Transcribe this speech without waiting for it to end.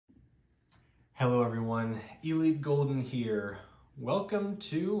Hello everyone, Elite Golden here. Welcome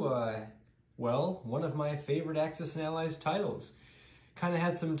to, well, one of my favorite Axis and Allies titles. Kind of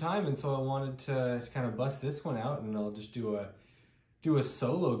had some time, and so I wanted to kind of bust this one out, and I'll just do a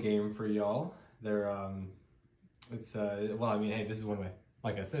solo game for y'all. Well, I mean, hey, this is one of my,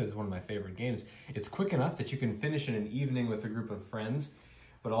 like I said, this is one of my favorite games. It's quick enough that you can finish in an evening with a group of friends,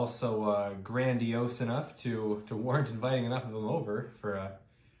 but also grandiose enough to warrant inviting enough of them over for a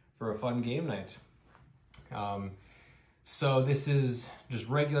fun game night. So this is just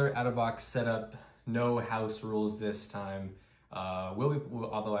regular out-of-box setup, no house rules this time.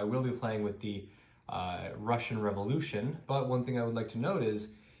 Although I will be playing with the Russian Revolution, but one thing I would like to note is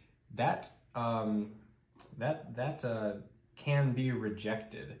that can be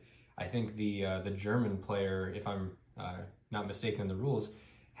rejected. I think the German player, if I'm not mistaken in the rules,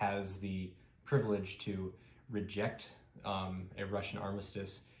 has the privilege to reject a Russian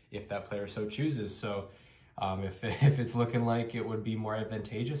armistice if that player so chooses. So if it's looking like it would be more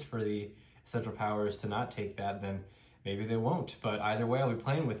advantageous for the Central Powers to not take that, then maybe they won't. But either way, I'll be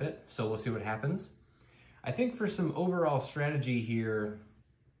playing with it, so we'll see what happens. I think for some overall strategy here,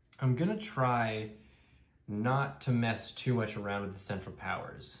 I'm gonna try not to mess too much around with the Central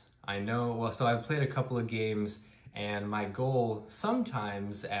Powers. I know, well, so I've played a couple of games, and my goal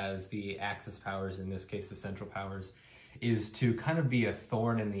sometimes as the Axis powers, in this case the Central Powers, is to kind of be a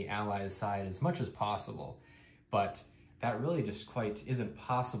thorn in the Allies' side as much as possible. But that really just quite isn't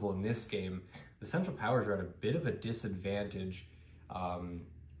possible in this game. The Central Powers are at a bit of a disadvantage,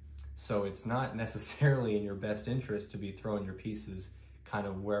 so it's not necessarily in your best interest to be throwing your pieces kind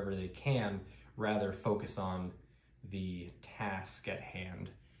of wherever they can, rather focus on the task at hand.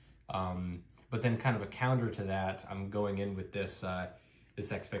 But then kind of a counter to that, I'm going in with this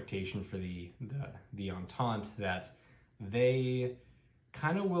this expectation for the Entente that they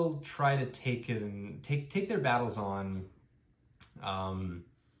kind of will try to take their battles on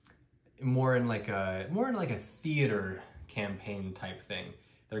more in like a theater campaign type thing.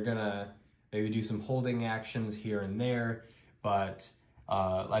 They're gonna maybe do some holding actions here and there, but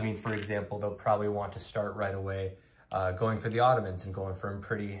I mean, for example, they'll probably want to start right away going for the Ottomans and going for them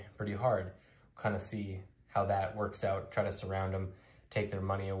pretty hard. Kind of see how that works out, try to surround them, take their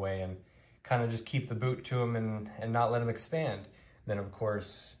money away, and kind of just keep the boot to them and not let them expand. Then of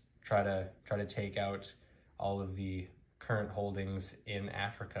course try to take out all of the current holdings in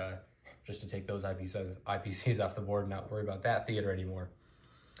Africa, just to take those IPCs off the board and not worry about that theater anymore.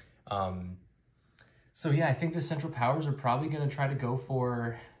 So yeah, I think the Central Powers are probably going to try to go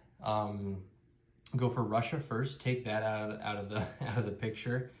for Russia first, take that out of the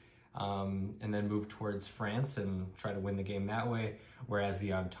picture. And then move towards France and try to win the game that way, whereas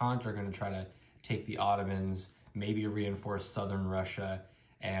the Entente are going to try to take the Ottomans, maybe reinforce southern Russia,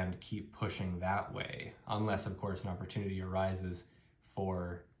 and keep pushing that way, unless, of course, an opportunity arises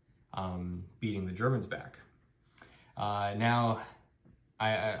for beating the Germans back. Now,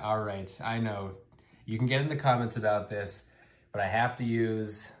 all right, I know you can get in the comments about this, but I have to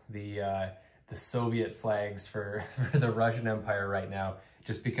use the Soviet flags for the Russian Empire right now,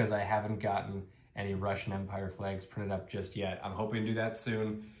 just because I haven't gotten any Russian Empire flags printed up just yet. I'm hoping to do that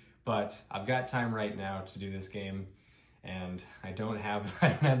soon, but I've got time right now to do this game, and I don't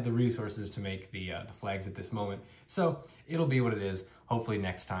have the resources to make the flags at this moment. So it'll be what it is. Hopefully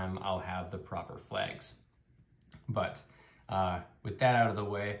next time I'll have the proper flags. But with that out of the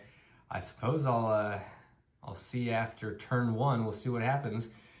way, I suppose I'll see after turn one. We'll see what happens.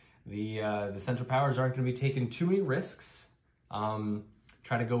 The Central Powers aren't going to be taking too many risks.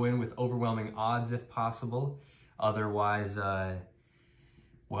 Try to go in with overwhelming odds if possible. Otherwise, otherwise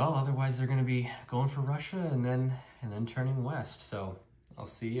they're going to be going for Russia and then turning west. So I'll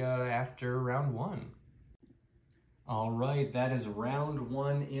see you after round one. All right, that is round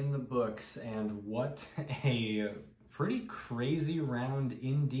one in the books, and what a pretty crazy round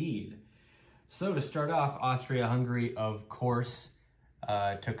indeed. So to start off, Austria-Hungary, of course,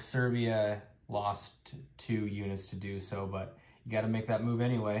 took Serbia, lost 2 units to do so, but you got to make that move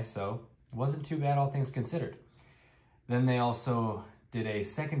anyway, so it wasn't too bad, all things considered. Then they also did a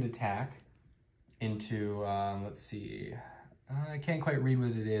second attack into, let's see, I can't quite read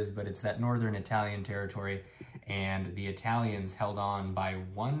what it is, but it's that northern Italian territory, and the Italians held on by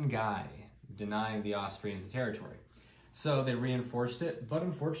 1 guy, denying the Austrians the territory. So they reinforced it, but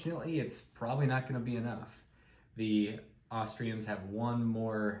unfortunately, it's probably not going to be enough. The Austrians have 1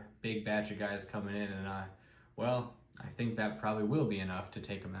 more big batch of guys coming in, and well, I think that probably will be enough to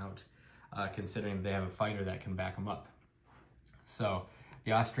take them out, considering they have a fighter that can back them up. So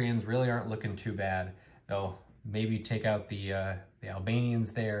the Austrians really aren't looking too bad. They'll maybe take out the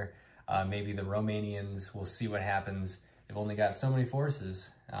Albanians there, Maybe the Romanians, will see what happens. They've only got so many forces,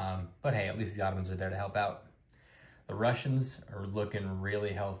 but hey, at least the Ottomans are there to help out. The Russians are looking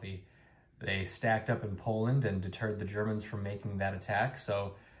really healthy. They stacked up in Poland and deterred the Germans from making that attack,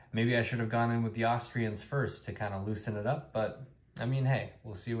 so maybe I should have gone in with the Austrians first to kind of loosen it up, but I mean, hey,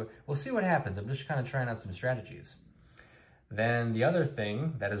 we'll see what happens. I'm just kind of trying out some strategies. Then the other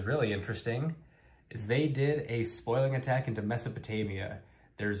thing that is really interesting is they did a spoiling attack into Mesopotamia.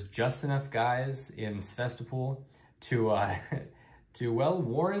 There's just enough guys in Sevastopol to well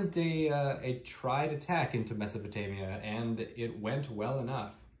warrant a tried attack into Mesopotamia, and it went well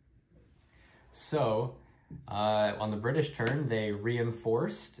enough. So on the British turn, they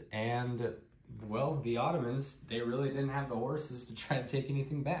reinforced, and well, the Ottomans, they really didn't have the horses to try to take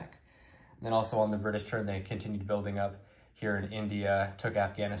anything back. And then also on the British turn, they continued building up here in India, took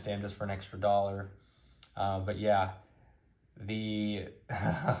Afghanistan just for an extra $1. But yeah, the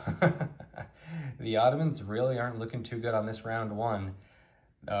the Ottomans really aren't looking too good on this round one.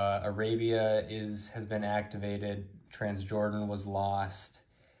 Arabia has been activated. Transjordan was lost.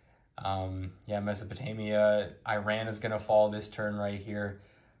 Yeah, Mesopotamia, Iran is going to fall this turn right here.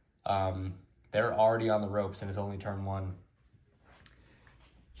 They're already on the ropes and it's only turn 1.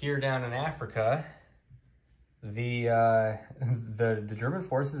 Here down in Africa, the German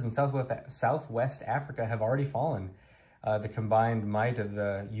forces in Southwest Africa have already fallen. The combined might of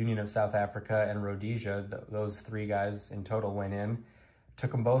the Union of South Africa and Rhodesia, those 3 guys in total went in,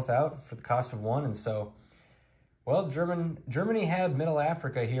 took them both out for the cost of 1, and so, well, Germany had Middle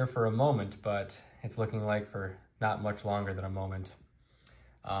Africa here for a moment, but it's looking like for not much longer than a moment.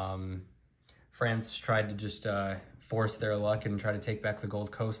 France tried to just force their luck and try to take back the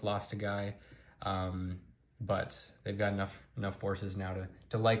Gold Coast, lost a guy, but they've got enough forces now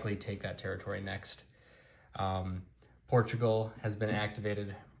to likely take that territory next. Portugal has been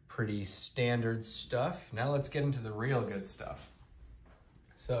activated, pretty standard stuff. Now let's get into the real good stuff.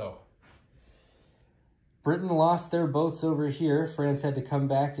 So, Britain lost their boats over here. France had to come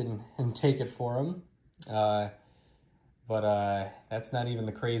back and take it for them. But that's not even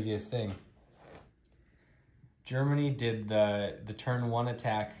the craziest thing. Germany did the turn 1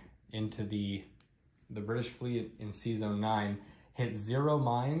 attack into the British fleet in Sea Zone 9, hit 0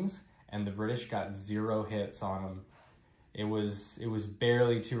 mines, and the British got 0 hits on them. It was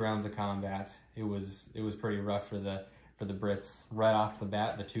barely 2 rounds of combat. It was pretty rough for the Brits. Right off the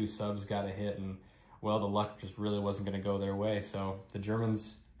bat, the 2 subs got a hit, and well, the luck just really wasn't going to go their way. So the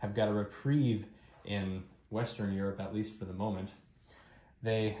Germans have got a reprieve in Western Europe, at least for the moment.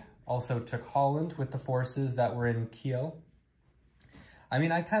 They also took Holland with the forces that were in Kiel. I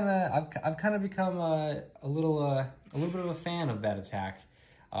mean, I've kind of become a little bit of a fan of that attack.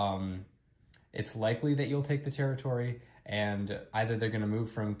 It's likely that you'll take the territory, and either they're going to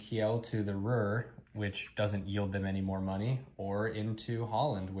move from Kiel to the Ruhr, which doesn't yield them any more money, or into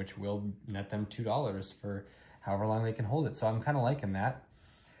Holland, which will net them $2 for however long they can hold it. So I'm kind of liking that.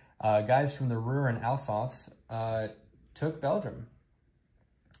 Guys from the Ruhr and Alsace took Belgium.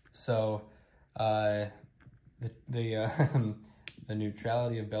 So the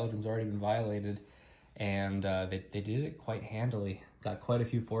neutrality of Belgium's already been violated, and they did it quite handily. Got quite a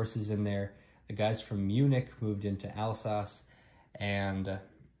few forces in there. The guys from Munich moved into Alsace, and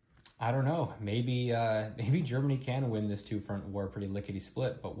I don't know, maybe Germany can win this 2-front war pretty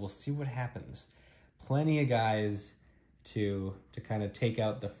lickety-split, but we'll see what happens. Plenty of guys to kind of take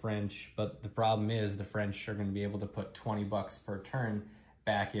out the French, but the problem is the French are going to be able to put $20 per turn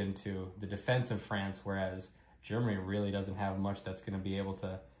back into the defense of France, whereas Germany really doesn't have much that's going to be able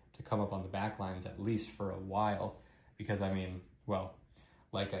to come up on the back lines, at least for a while, because I mean, well,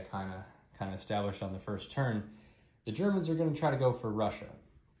 like I kind of established on the first turn, the Germans are going to try to go for Russia.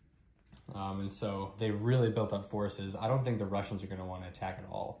 And so they really built up forces. I don't think the Russians are going to want to attack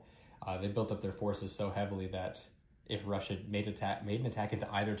at all. They built up their forces so heavily that if Russia made an attack into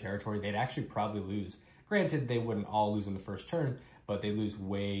either territory, they'd actually probably lose. Granted, they wouldn't all lose in the first turn, but they lose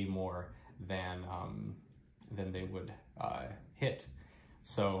way more than they would hit.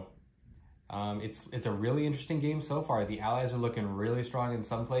 So it's a really interesting game so far. The Allies are looking really strong in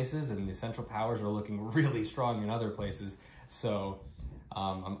some places, and the Central Powers are looking really strong in other places. So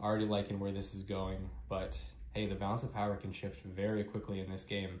I'm already liking where this is going. But hey, the balance of power can shift very quickly in this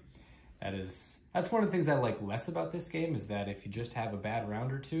game. That's one of the things I like less about this game, is that if you just have a bad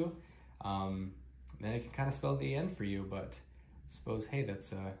round or two, then it can kind of spell the end for you. But I suppose, hey,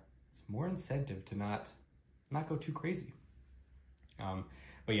 it's more incentive to not go too crazy.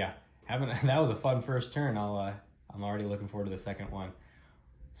 But yeah, that was a fun first turn. I'm already looking forward to the second one.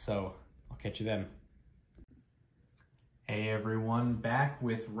 So I'll catch you then. Hey everyone, back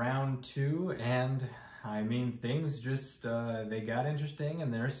with round 2, and I mean things just, they got interesting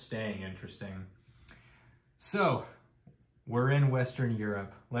and they're staying interesting. So, we're in Western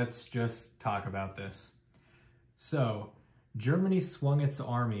Europe. Let's just talk about this. So, Germany swung its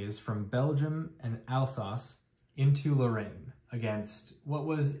armies from Belgium and Alsace into Lorraine against what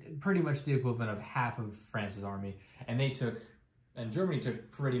was pretty much the equivalent of half of France's army, and Germany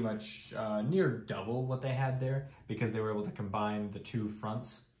took pretty much near double what they had there because they were able to combine the two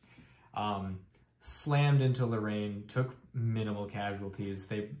fronts. Slammed into Lorraine, took minimal casualties.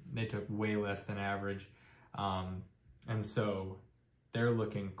 They took way less than average. And so they're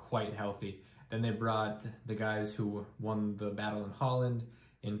looking quite healthy. Then they brought the guys who won the battle in Holland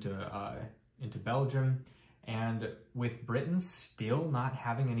into Belgium. And with Britain still not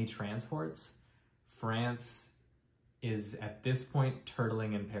having any transports, France is at this point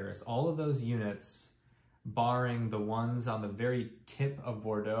turtling in Paris. All of those units, barring the ones on the very tip of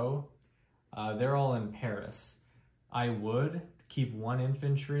Bordeaux, they're all in Paris. I would keep one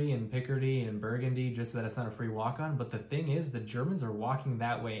infantry in Picardy and Burgundy just so that it's not a free walk-on, but the thing is, the Germans are walking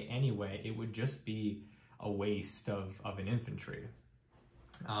that way anyway. It would just be a waste of an infantry.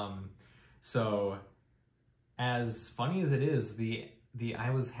 So, as funny as it is, I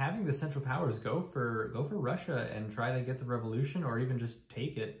was having the Central Powers go for Russia and try to get the revolution or even just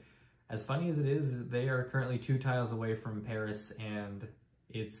take it. As funny as it is, they are currently 2 tiles away from Paris and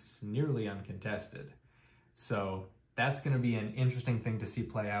it's nearly uncontested. So that's going to be an interesting thing to see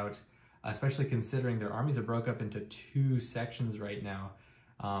play out, especially considering their armies are broke up into 2 sections right now.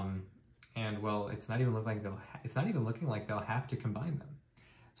 And well, it's not even looking like they'll have to combine them.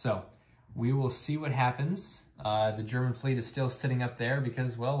 So we will see what happens. The German fleet is still sitting up there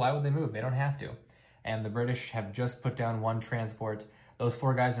because, well, why would they move? They don't have to. And the British have just put down 1 transport. Those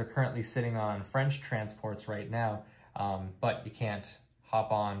 4 guys are currently sitting on French transports right now, but you can't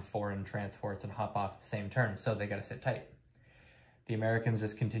hop on foreign transports and hop off the same turn, so they gotta sit tight. The Americans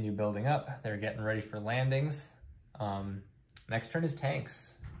just continue building up. They're getting ready for landings. Next turn is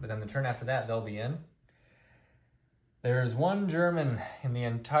tanks, but then the turn after that, they'll be in. There's 1 German in the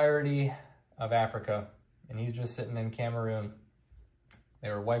entirety of Africa, and he's just sitting in Cameroon. They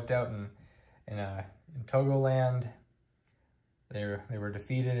were wiped out in Togoland. They were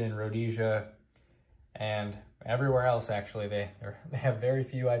defeated in Rhodesia, and everywhere else, actually. They have very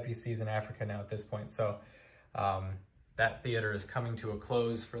few IPCs in Africa now at this point, so that theater is coming to a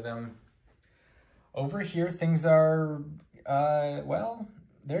close for them. Over here, things are, well,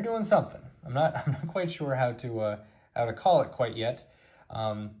 they're doing something. I'm not quite sure how to call it quite yet.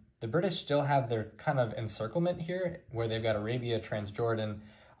 The British still have their kind of encirclement here, where they've got Arabia, Transjordan.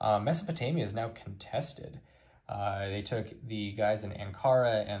 Mesopotamia is now contested. They took the guys in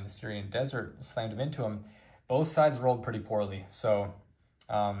Ankara and the Syrian desert, slammed them into them. Both sides rolled pretty poorly. So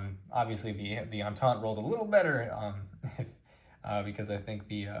obviously the Entente rolled a little better because I think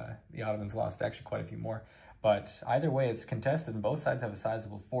the Ottomans lost actually quite a few more. But either way, it's contested and both sides have a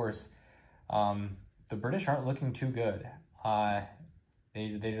sizable force. The British aren't looking too good.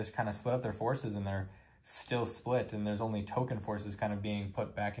 They just kind of split up their forces and they're still split, and there's only token forces kind of being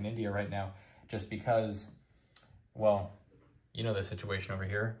put back in India right now just because, well, you know the situation over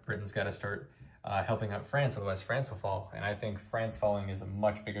here. Britain's got to start helping out France, otherwise France will fall. And I think France falling is a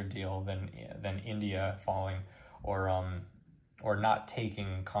much bigger deal than India falling or not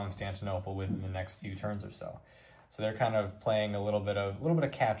taking Constantinople within the next few turns or so. So they're kind of playing a little bit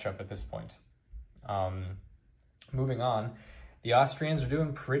of catch up at this point. Moving on, the Austrians are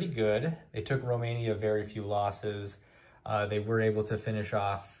doing pretty good. They took Romania, very few losses. They were able to finish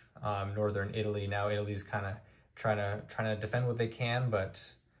off northern Italy. Now Italy's kind of trying to defend what they can, but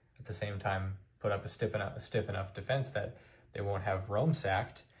at the same time put up a stiff enough defense that they won't have Rome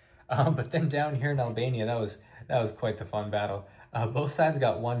sacked. But then down here in Albania, that was quite the fun battle. Both sides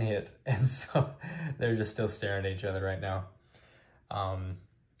got 1 hit, and so they're just still staring at each other right now.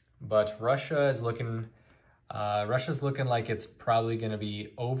 But Russia's looking like it's probably going to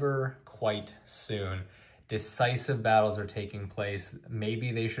be over quite soon. Decisive battles are taking place.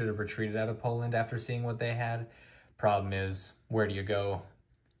 Maybe they should have retreated out of Poland after seeing what they had. Problem is, where do you go?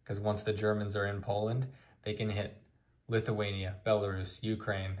 Because once the Germans are in Poland, they can hit Lithuania, Belarus,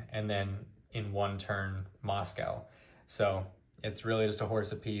 Ukraine, and then in 1 turn, Moscow. So it's really just a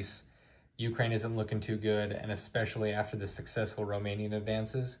horse apiece. Ukraine isn't looking too good, and especially after the successful Romanian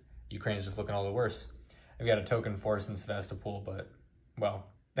advances, Ukraine is just looking all the worse. They've got a token force in Sevastopol, but, well,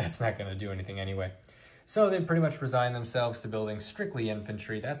 that's not going to do anything anyway. So they've pretty much resigned themselves to building strictly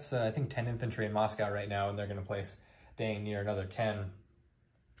infantry. That's, I think, 10 infantry in Moscow right now, and they're going to place dang near another 10.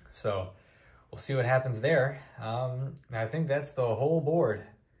 So we'll see what happens there. I think that's the whole board.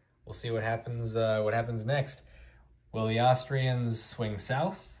 We'll see what happens next. Will the Austrians swing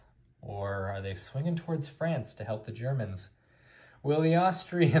south, or are they swinging towards France to help the Germans? Will the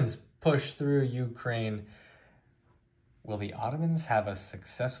Austrians push through Ukraine? Will the Ottomans have a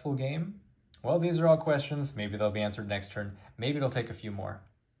successful game? Well, these are all questions. Maybe they'll be answered next turn. Maybe it'll take a few more.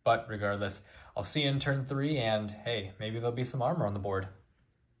 But regardless, I'll see you in turn 3, and hey, maybe there'll be some armor on the board.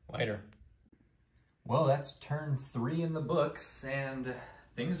 Later. Well, that's turn 3 in the books, and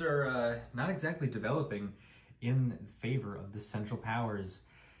things are not exactly developing in favor of the Central Powers.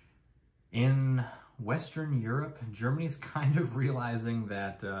 In Western Europe, Germany's kind of realizing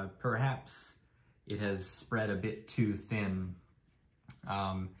that perhaps it has spread a bit too thin.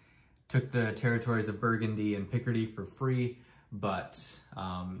 Took the territories of Burgundy and Picardy for free, but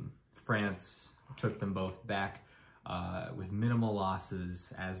France took them both back with minimal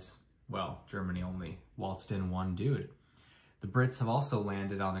losses as, well, Germany only waltzed in one dude. The Brits have also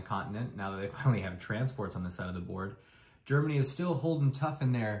landed on the continent now that they finally have transports on the side of the board. Germany is still holding tough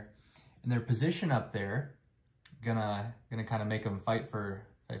in their position up there. Gonna kind of make them fight for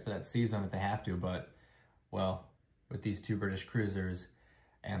that sea zone if they have to, but, well, with these 2 British cruisers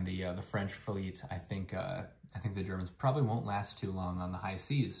and the French fleet, I think the Germans probably won't last too long on the high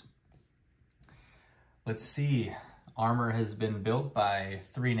seas. Let's see. Armor has been built by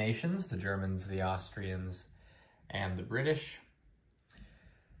 3 nations: the Germans, the Austrians, and the British.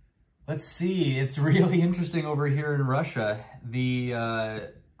 Let's see. It's really interesting over here in Russia.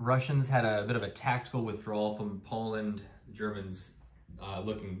 The Russians had a bit of a tactical withdrawal from Poland. The Germans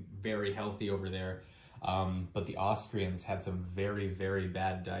looking very healthy over there. But the Austrians had some very, very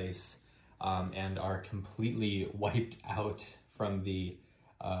bad dice and are completely wiped out from the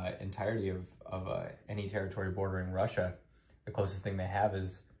entirety of any territory bordering Russia. The closest thing they have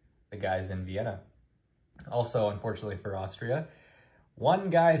is the guys in Vienna. Also, unfortunately for Austria,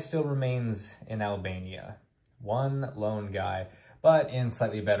 1 guy still remains in Albania. 1 lone guy. But in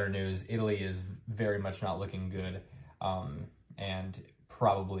slightly better news, Italy is very much not looking good and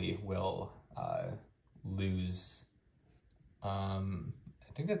probably will lose, I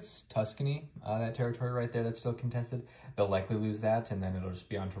think that's Tuscany, that territory right there that's still contested. They'll likely lose that, and then it'll just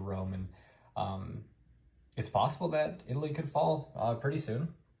be on to Rome. And it's possible that Italy could fall pretty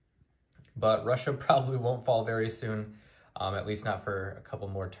soon. But Russia probably won't fall very soon, at least not for a couple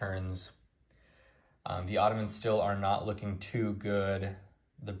more turns. The Ottomans still are not looking too good.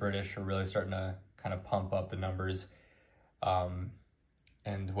 The British are really starting to kind of pump up the numbers.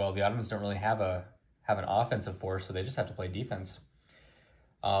 And, well, the Ottomans don't really have an offensive force, so they just have to play defense.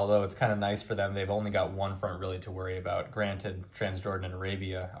 Although it's kind of nice for them, they've only got 1 front really to worry about. Granted, Transjordan and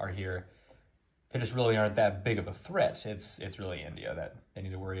Arabia are here. They just really aren't that big of a threat. It's really India that they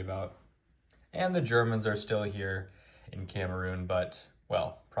need to worry about. And the Germans are still here in Cameroon, but,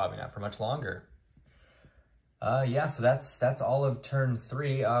 well, probably not for much longer. Yeah, so that's all of turn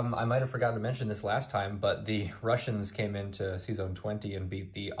 3. I might have forgotten to mention this last time, but the Russians came into C-Zone 20 and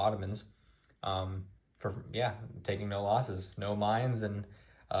beat the Ottomans for taking no losses, no mines, and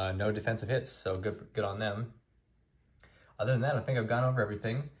no defensive hits. So good on them. Other than that, I think I've gone over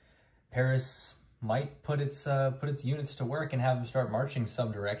everything. Paris might put its units to work and have them start marching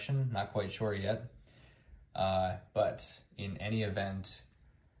some direction. Not quite sure yet. But in any event,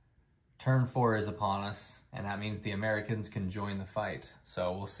 turn 4 is upon us, and that means the Americans can join the fight.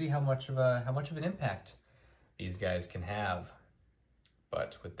 So we'll see how much of an impact these guys can have.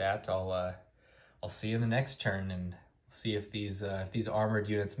 But with that, I'll see you in the next turn and see if these armored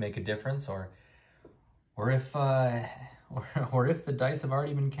units make a difference, or if the dice have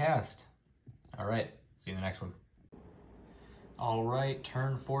already been cast. All right, see you in the next one. All right,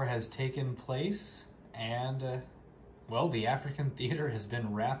 turn 4 has taken place, and well, the African theater has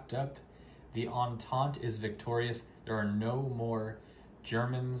been wrapped up. The Entente is victorious. There are no more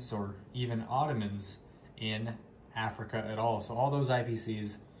Germans or even Ottomans in Africa at all. So all those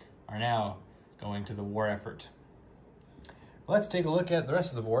IPCs are now going to the war effort. Let's take a look at the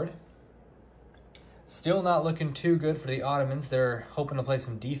rest of the board. Still not looking too good for the Ottomans. They're hoping to play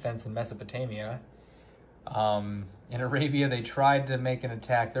some defense in Mesopotamia. In Arabia, they tried to make an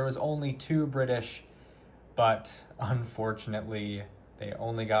attack. There was only 2 British, but unfortunately, they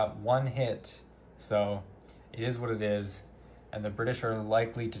only got 1 hit. So it is what it is. And the British are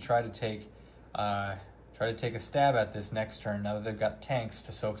likely to try to take a stab at this next turn now that they've got tanks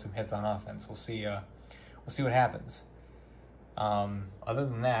to soak some hits on offense. We'll see what happens. Other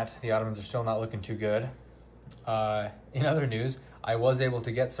than that, the Ottomans are still not looking too good. In other news, I was able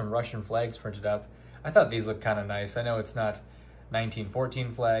to get some Russian flags printed up. I thought these looked kind of nice. I know it's not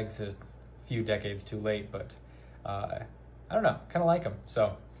 1914 flags. A few decades too late, but I don't know, kind of like them.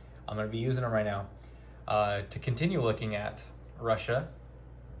 So I'm going to be using them right now. To continue looking at Russia,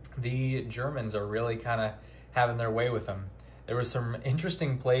 the Germans are really kind of having their way with them. There was some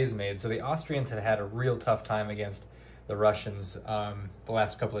interesting plays made. So the Austrians have had a real tough time against the Russians the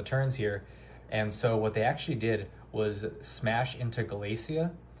last couple of turns here. And so what they actually did was smash into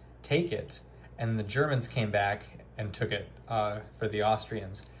Galicia, take it, and the Germans came back and took it for the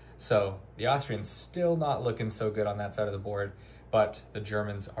Austrians. So the Austrians still not looking so good on that side of the board, but the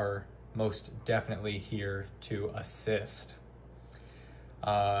Germans are most definitely here to assist.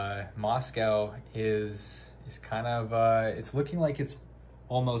 Moscow is kind of, it's looking like it's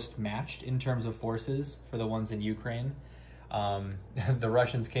almost matched in terms of forces for the ones in Ukraine. The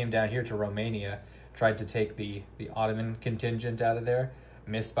Russians came down here to Romania, tried to take the Ottoman contingent out of there,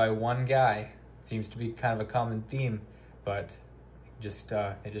 missed by one guy. It seems to be kind of a common theme, but just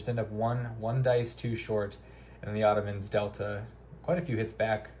they just end up one dice too short, and the Ottomans dealt quite a few hits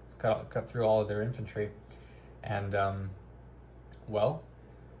back, cut through all of their infantry, and well,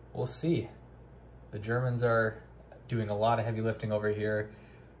 we'll see. The Germans are doing a lot of heavy lifting over here,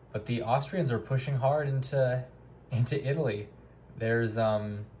 but the Austrians are pushing hard into Italy. There's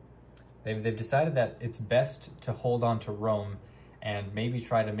they've decided that it's best to hold on to Rome and maybe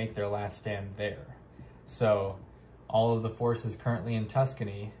try to make their last stand there. So all of the forces currently in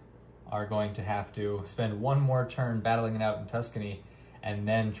Tuscany are going to have to spend one more turn battling it out in Tuscany and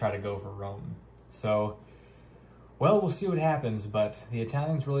then try to go for Rome. So, well, we'll see what happens, but the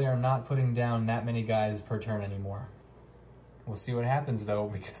Italians really are not putting down that many guys per turn anymore. We'll see what happens, though,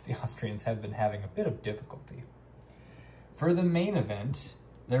 because the Austrians have been having a bit of difficulty. For the main event,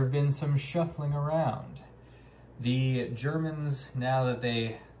 there have been some shuffling around. The Germans, now that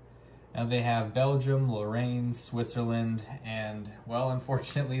they have Belgium, Lorraine, Switzerland, and, well,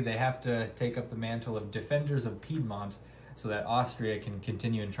 unfortunately, they have to take up the mantle of defenders of Piedmont so that Austria can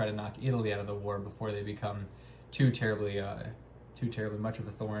continue and try to knock Italy out of the war before they become too terribly much of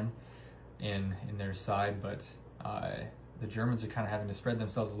a thorn in their side. But the Germans are kind of having to spread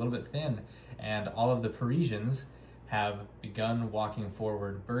themselves a little bit thin, and all of the Parisians have begun walking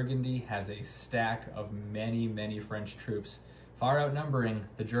forward. Burgundy has a stack of many French troops, far outnumbering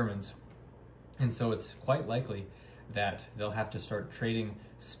the Germans, and so it's quite likely that they'll have to start trading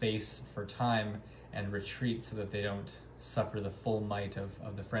space for time and retreat so that they don't suffer the full might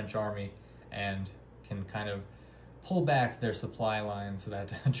of the French army, and can kind of pull back their supply line so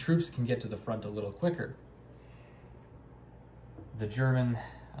that troops can get to the front a little quicker. The German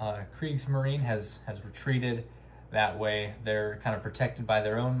Kriegsmarine has retreated. That way they're kind of protected by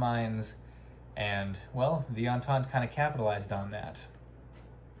their own mines, and, well, the Entente kind of capitalized on that.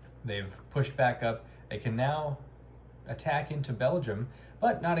 They've pushed back up. They can now attack into Belgium,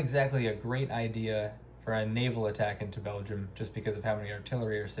 but not exactly a great idea for a naval attack into Belgium just because of how many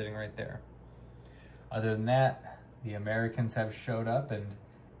artillery are sitting right there. Other than that, the Americans have showed up and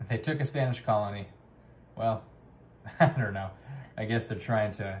they took a Spanish colony. Well, I don't know. I guess they're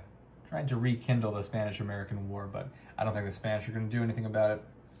trying to rekindle the Spanish-American War, but I don't think the Spanish are going to do anything about it.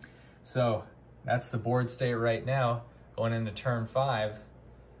 So that's the board state right now. Going into turn 5,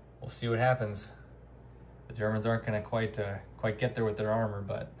 we'll see what happens. The Germans aren't going to quite get there with their armor,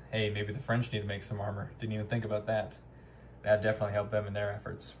 but hey, maybe the French need to make some armor. Didn't even think about that. That definitely helped them in their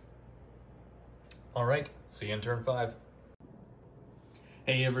efforts. All right, see you in turn 5.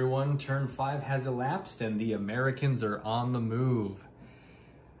 Hey everyone, turn 5 has elapsed and the Americans are on the move.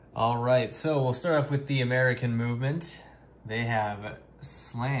 All right, so we'll start off with the American movement. They have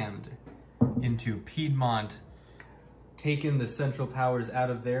slammed into Piedmont, taken the Central Powers out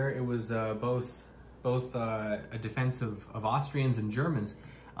of there. It was both a defense of Austrians and Germans.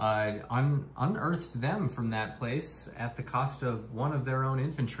 Unearthed them from that place at the cost of one of their own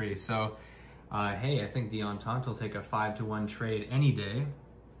infantry. So, hey, I think the Entente will take a 5-to-1 trade any day.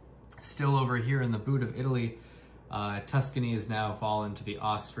 Still over here in the boot of Italy, Tuscany has now fallen to the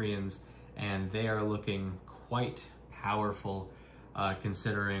Austrians, and they are looking quite powerful,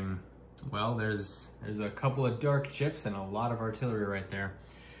 considering, well, there's a couple of dark chips and a lot of artillery right there.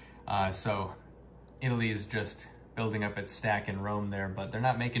 So Italy is just building up its stack in Rome there, but they're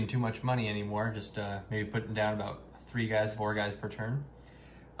not making too much money anymore, just maybe putting down about 4 guys per turn.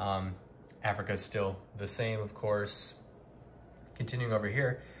 Africa's still the same, of course. Continuing over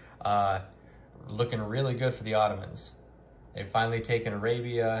here, looking really good for the Ottomans. They've finally taken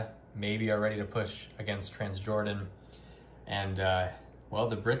Arabia, maybe are ready to push against Transjordan, and well,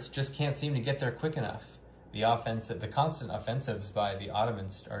 the Brits just can't seem to get there quick enough. The constant offensives by the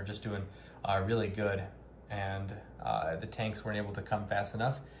Ottomans are just doing really good, and the tanks weren't able to come fast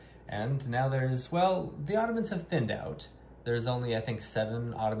enough, And now there's, well, the Ottomans have thinned out. There's only, I think,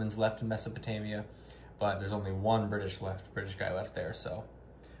 7 Ottomans left in Mesopotamia, but there's only 1 British guy left there, so,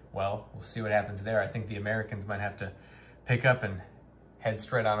 well, we'll see what happens there. I think the Americans might have to pick up and head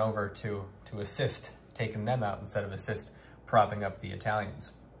straight on over to assist taking them out instead of assist propping up the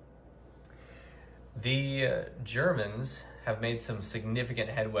Italians. The Germans have made some significant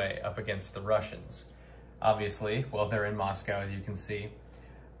headway up against the Russians. Obviously, well, they're in Moscow, as you can see,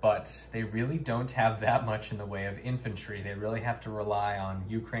 but they really don't have that much in the way of infantry. They really have to rely on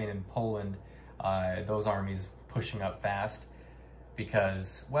Ukraine and Poland, those armies pushing up fast,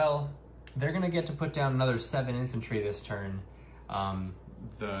 because, well, they're going to get to put down another 7 infantry this turn,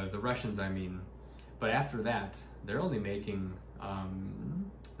 the Russians, I mean. But after that, they're only making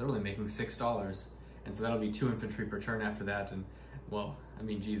 $6, and so that'll be 2 infantry per turn after that. And well, I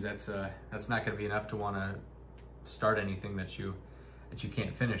mean, geez, that's not going to be enough to want to start anything that you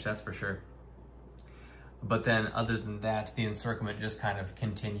can't finish. That's for sure. But then, other than that, the encirclement just kind of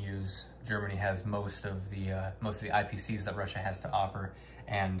continues. Germany has most of the IPCs that Russia has to offer,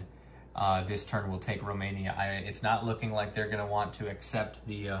 and this turn will take Romania. It's not looking like they're going to want to accept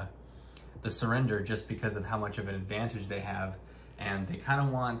the surrender just because of how much of an advantage they have, and they kind of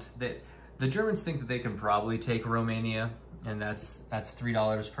want that. The Germans think that they can probably take Romania, and that's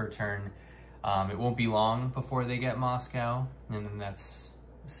 $3 per turn. It won't be long before they get Moscow, and then that's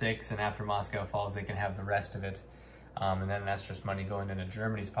 6, and after Moscow falls, they can have the rest of it, and then that's just money going into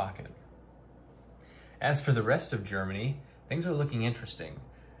Germany's pocket. As for the rest of Germany, things are looking interesting.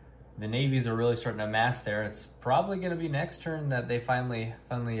 The navies are really starting to amass there. It's probably going to be next turn that they finally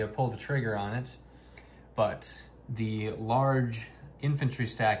pull the trigger on it, but the large infantry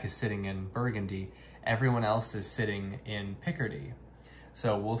stack is sitting in Burgundy. Everyone else is sitting in Picardy.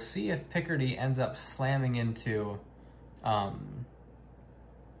 So we'll see if Picardy ends up slamming into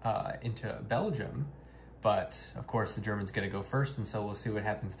Belgium, but of course the Germans get to go first, and so we'll see what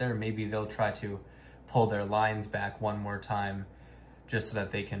happens there. Maybe they'll try to pull their lines back one more time, just so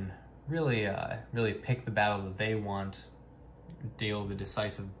that they can really pick the battle that they want, deal the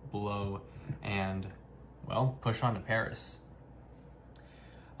decisive blow, and, well, push on to Paris.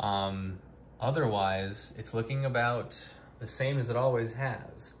 Otherwise, it's looking about the same as it always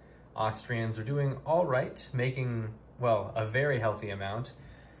has. Austrians are doing all right, making, well, a very healthy amount.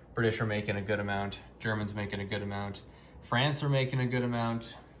 British are making a good amount. Germans making a good amount. France are making a good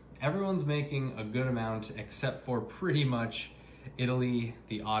amount. Everyone's making a good amount except for pretty much Italy,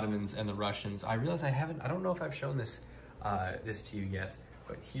 the Ottomans, and the Russians. I realize I don't know if I've shown this to you yet,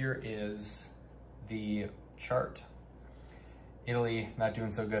 but here is the chart. Italy not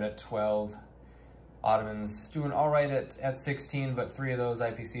doing so good at 12. Ottomans doing all right at 16, but 3 of those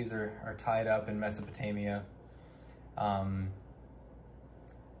IPCs are tied up in Mesopotamia. The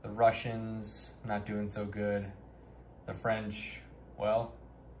Russians not doing so good. The French, well,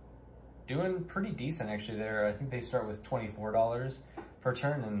 doing pretty decent actually there. I think they start with $24 per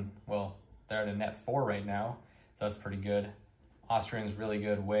turn, and well, they're at a net 4 right now, so that's pretty good. Austrians really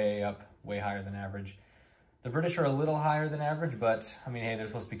good, way up, way higher than average. The British are a little higher than average, but I mean, hey, they're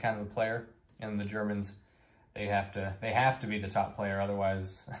supposed to be kind of a player, and the Germans, they have to be the top player,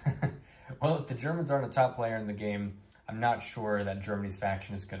 otherwise, well, if the Germans aren't a top player in the game, I'm not sure that Germany's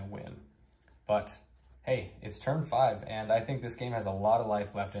faction is going to win. But hey, it's turn 5, and I think this game has a lot of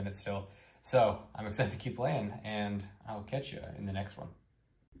life left in it still. So I'm excited to keep playing, and I'll catch you in the next one.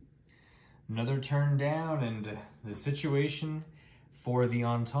 Another turn down, and the situation for the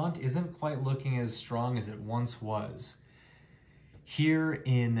Entente isn't quite looking as strong as it once was. Here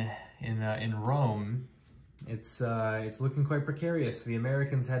in Rome, it's looking quite precarious. The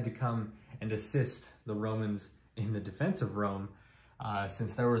Americans had to come and assist the Romans in the defense of Rome,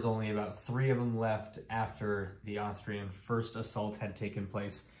 since there was only about 3 of them left after the Austrian first assault had taken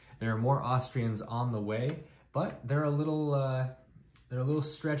place. There are more Austrians on the way, but they're a little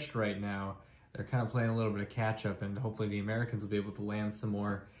stretched right now. They're kind of playing a little bit of catch up, and hopefully the Americans will be able to land some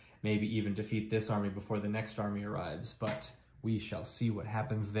more, maybe even defeat this army before the next army arrives, but we shall see what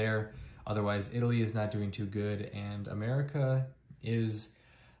happens there. Otherwise, Italy is not doing too good, and America is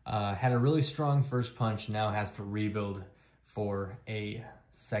had a really strong first punch, now has to rebuild for a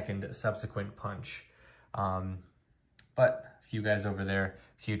second subsequent punch. But a few guys over there,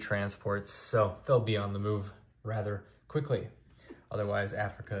 a few transports, so they'll be on the move rather quickly. Otherwise,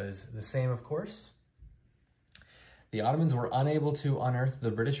 Africa is the same, of course. The Ottomans were unable to unearth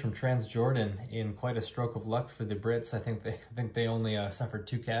the British from Transjordan in quite a stroke of luck for the Brits. I think they only suffered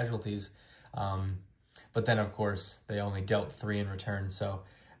 2 casualties, but then, of course, they only dealt 3 in return, so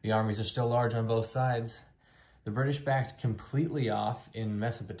the armies are still large on both sides. The British backed completely off in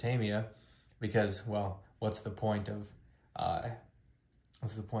Mesopotamia because, well, what's the point of kind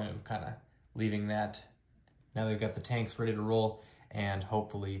of leaving that? Now they've got the tanks ready to roll, and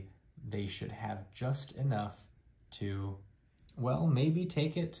hopefully they should have just enough to, well, maybe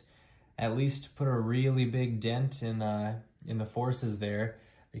take it, at least put a really big dent in the forces there,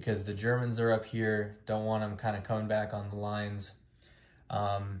 because the Germans are up here, don't want them kind of coming back on the lines.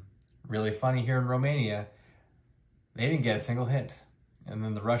 Really funny here in Romania, they didn't get a single hit, and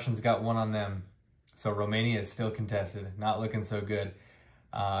then the Russians got one on them. So Romania is still contested, not looking so good.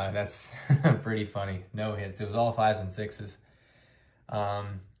 That's pretty funny. No hits. It was all 5s and 6s.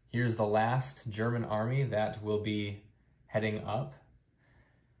 Here's the last German army that will be heading up.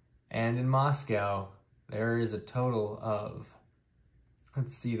 And in Moscow, there is a total of,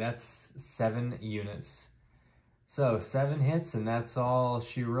 let's see, that's 7 units. So 7 hits, and that's all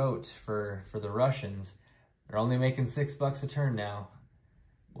she wrote for the Russians. They're only making $6 a turn now.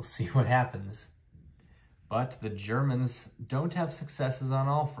 We'll see what happens. But the Germans don't have successes on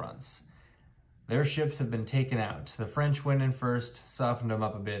all fronts. Their ships have been taken out. The French went in first, softened them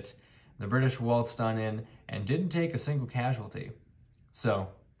up a bit. The British waltzed on in and didn't take a single casualty. So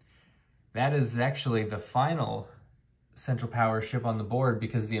that is actually the final Central Powers ship on the board,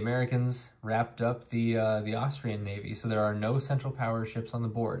 because the Americans wrapped up the Austrian Navy. So there are no Central Powers ships on the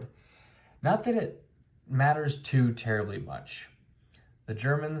board. Not that it matters too terribly much. The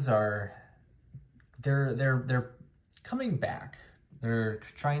Germans are, they're coming back. They're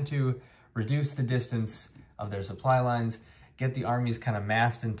trying to reduce the distance of their supply lines, get the armies kind of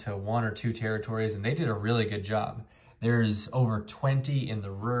massed into 1 or 2 territories, and they did a really good job. There's over 20 in the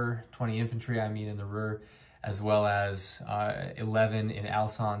Ruhr, 20 infantry, in the Ruhr, as well as 11 in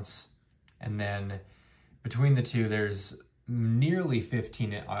Alsace. And then between the two, there's nearly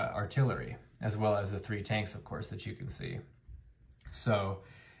 15 artillery, as well as the 3 tanks, of course, that you can see. So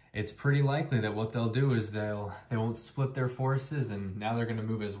it's pretty likely that what they'll do is they won't split their forces, and now they're going to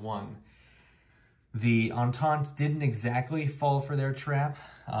move as one. The Entente didn't exactly fall for their trap.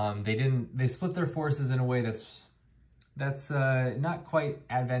 They split their forces in a way that's not quite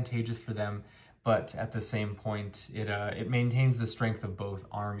advantageous for them, but at the same point, it maintains the strength of both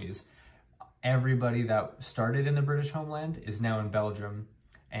armies. Everybody that started in the British homeland is now in Belgium,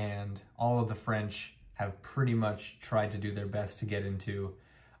 and all of the French have pretty much tried to do their best to get into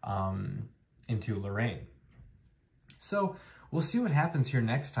Lorraine. So we'll see what happens here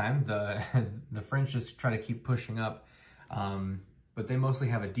next time. The French just try to keep pushing up, but they mostly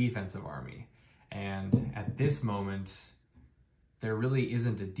have a defensive army. And at this moment, there really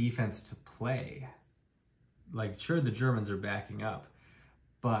isn't a defense to play. Like, sure, the Germans are backing up,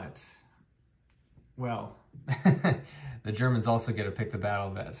 but, well, the Germans also get to pick the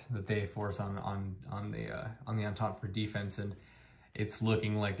battle that they force on the Entente for defense, and it's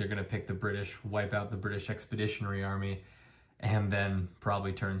looking like they're going to pick the British, wipe out the British Expeditionary Army, and then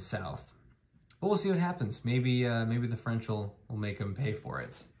probably turn south. But we'll see what happens. Maybe the French will make them pay for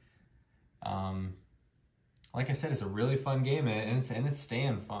it. Like I said, it's a really fun game, and it's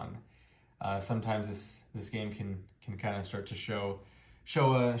staying fun. Sometimes this game can kind of start to show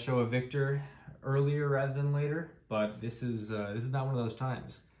a victor earlier rather than later, but this is not one of those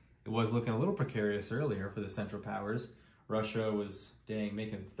times. It was looking a little precarious earlier for the Central Powers. Russia was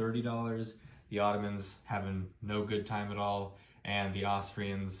making $30, the Ottomans having no good time at all, and the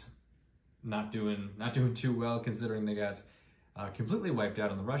Austrians not doing too well, considering they got completely wiped out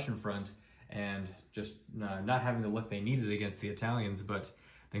on the Russian front, and just not having the luck they needed against the Italians. But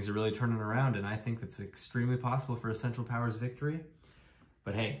things are really turning around, and I think that's extremely possible for a Central Powers victory.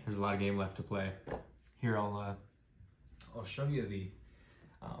 But hey, there's a lot of game left to play. Here, I'll show you the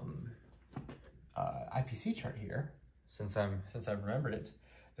IPC chart here, since I've remembered it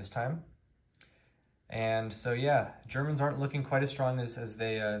this time. And so yeah, Germans aren't looking quite as strong as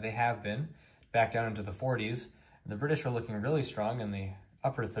they have been, back down into the 40s. The British are looking really strong in the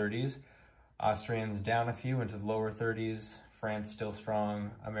upper 30s. Austrians down a few into the lower 30s. France still strong.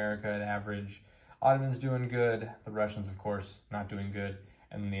 America at average. Ottomans doing good. The Russians, of course, not doing good.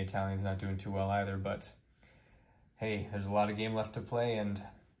 And then the Italians not doing too well either. But hey, there's a lot of game left to play, and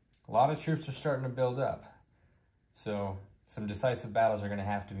a lot of troops are starting to build up. So some decisive battles are going to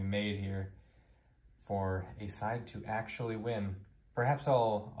have to be made here for a side to actually win. Perhaps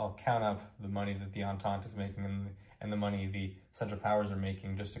I'll count up the money that the Entente is making and the money the Central Powers are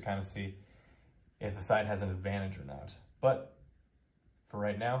making, just to kind of see if a side has an advantage or not. But for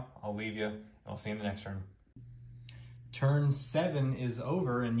right now, I'll leave you, and I'll see you in the next turn. Turn 7 is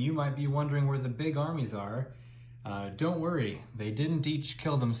over, and you might be wondering where the big armies are. Don't worry, they didn't each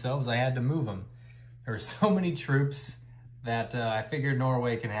kill themselves. I had to move them. There were so many troops that I figured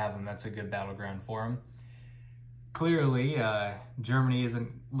Norway can have them. That's a good battleground for them. Clearly, Germany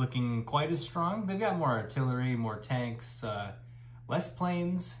isn't looking quite as strong. They've got more artillery, more tanks, less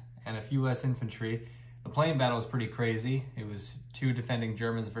planes, and a few less infantry. The plane battle was pretty crazy. It was 2 defending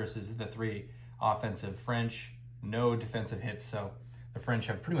Germans versus the 3 offensive French. No defensive hits, so the French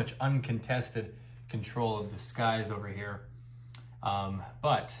have pretty much uncontested control of the skies over here.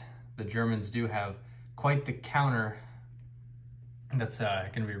 But the Germans do have quite the counter that's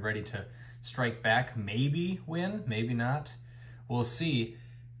going to be ready to strike back, maybe win, maybe not. We'll see.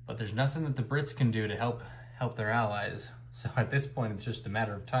 But there's nothing that the Brits can do to help their allies. So at this point, it's just a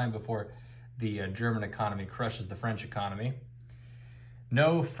matter of time before the German economy crushes the French economy.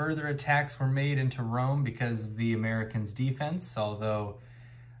 No further attacks were made into Rome because of the Americans' defense, although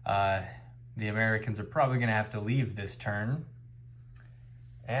the Americans are probably going to have to leave this turn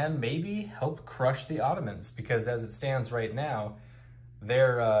and maybe help crush the Ottomans, because as it stands right now,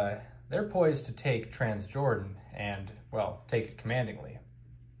 they're poised to take Transjordan and, well, take it commandingly.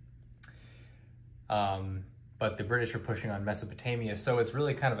 But the British are pushing on Mesopotamia, so it's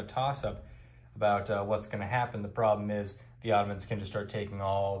really kind of a toss-up about what's going to happen. The problem is the Ottomans can just start taking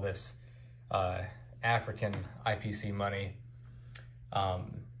all this African IPC money.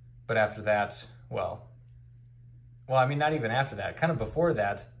 But after that, well, I mean, not even after that. Kind of before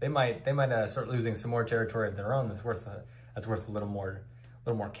that, they might start losing some more territory of their own that's worth a little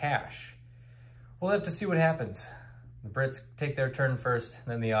more cash. We'll have to see what happens. The Brits take their turn first,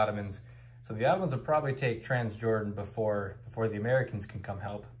 then the Ottomans. So the Ottomans will probably take Transjordan before the Americans can come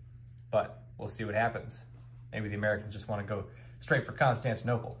help. But we'll see what happens. Maybe the Americans just want to go straight for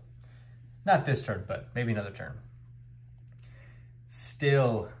Constantinople. Not this turn, but maybe another turn.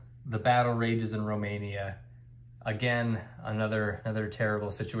 Still, the battle rages in Romania. Again, another terrible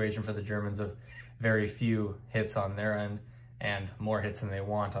situation for the Germans of very few hits on their end and more hits than they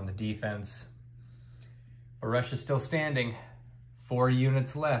want on the defense. But Russia's still standing. 4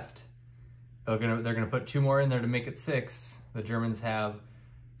 units left. They're gonna put 2 more in there to make it 6. The Germans have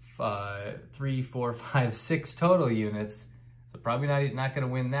 3, 4, 5, 6 total units. So probably not gonna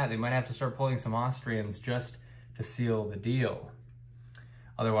win that. They might have to start pulling some Austrians just to seal the deal.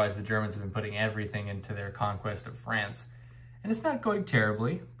 Otherwise, the Germans have been putting everything into their conquest of France. And it's not going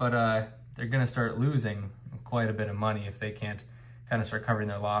terribly, but they're gonna start losing quite a bit of money if they can't kind of start covering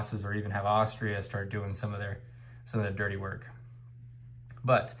their losses, or even have Austria start doing some of their dirty work.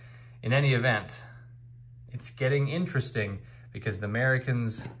 But in any event, it's getting interesting because the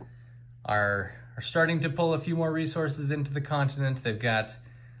Americans are starting to pull a few more resources into the continent. They've got a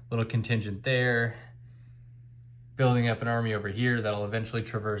little contingent there, building up an army over here that'll eventually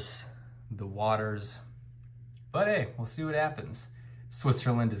traverse the waters. But hey, we'll see what happens.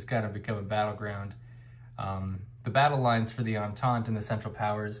 Switzerland is kind of become a battleground. The battle lines for the Entente and the Central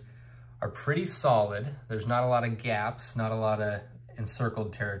Powers are pretty solid. There's not a lot of gaps, not a lot of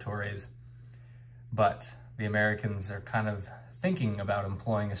encircled territories, but the Americans are kind of thinking about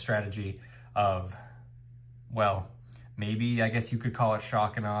employing a strategy of, well, maybe I guess you could call it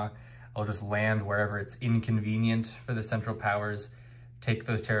shock and awe. I'll just land wherever it's inconvenient for the Central Powers, take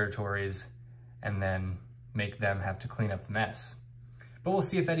those territories, and then make them have to clean up the mess. But we'll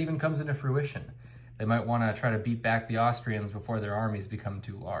see if that even comes into fruition. They might want to try to beat back the Austrians before their armies become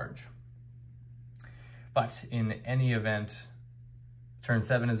too large. But in any event, turn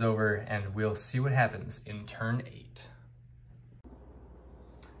 7 is over, and we'll see what happens in turn 8.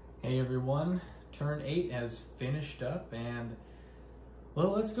 Hey everyone, turn 8 has finished up, and well,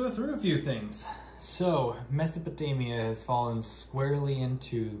 let's go through a few things. So, Mesopotamia has fallen squarely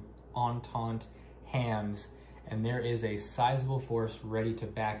into Entente hands, and there is a sizable force ready to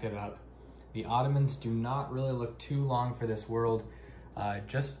back it up. The Ottomans do not really look too long for this world,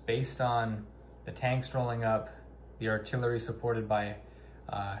 just based on the tanks rolling up, the artillery supported by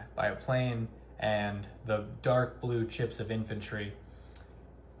a plane, and the dark blue chips of infantry.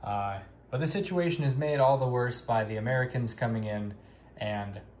 But the situation is made all the worse by the Americans coming in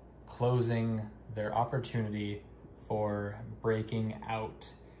and closing their opportunity for breaking out.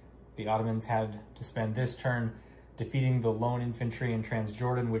 The Ottomans had to spend this turn defeating the lone infantry in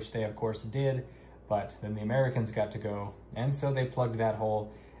Transjordan, which they of course did, but then the Americans got to go, and so they plugged that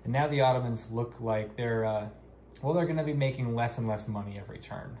hole. And now the Ottomans look like they're going to be making less and less money every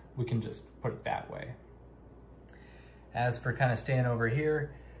turn. We can just put it that way. As for kind of staying over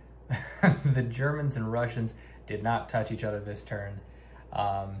here, the Germans and Russians did not touch each other this turn.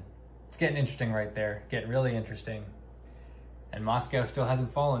 It's getting interesting right there, getting really interesting. And Moscow still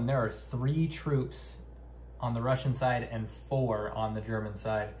hasn't fallen. There are 3 troops on the Russian side and 4 on the German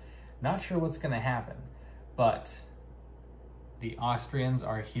side. Not sure what's going to happen, but the Austrians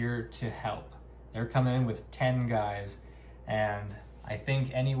are here to help. They're coming in with 10 guys, and I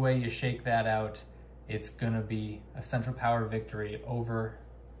think any way you shake that out, it's going to be a Central Power victory over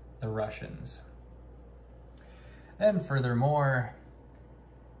the Russians. Then furthermore,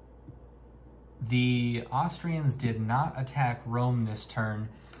 the Austrians did not attack Rome this turn,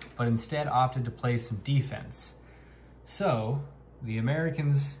 but instead opted to play some defense. So the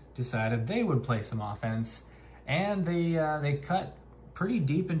Americans decided they would play some offense, and they cut pretty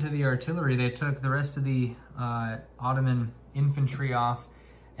deep into the artillery. They took the rest of the Ottoman infantry off,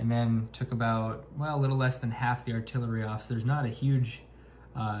 and then took about, well, a little less than half the artillery off. So there's not a huge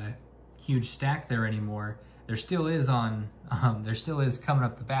stack there anymore. There still is coming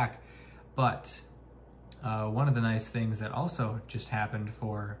up the back, but one of the nice things that also just happened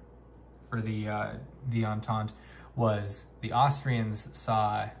for the Entente was the Austrians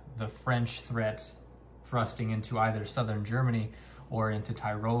saw the French threat thrusting into either southern Germany or into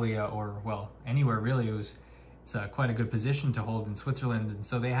Tyrolia, or, well, anywhere really. It's quite a good position to hold in Switzerland, and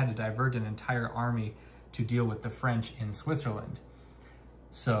so they had to divert an entire army to deal with the French in Switzerland.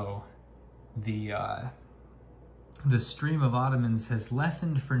 So the stream of Ottomans has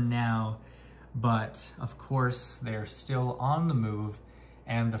lessened for now, but of course they're still on the move,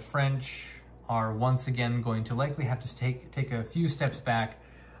 and the French are once again going to likely have to take a few steps back.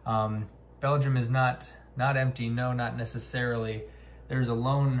 Belgium is not empty, no, not necessarily. There's a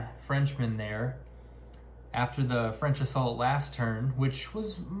lone Frenchman there. After the French assault last turn, which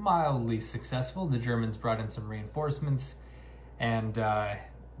was mildly successful, the Germans brought in some reinforcements and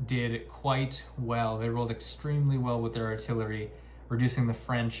did quite well. They rolled extremely well with their artillery, reducing the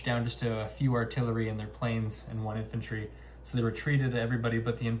French down just to a few artillery in their planes and 1 infantry. So they retreated everybody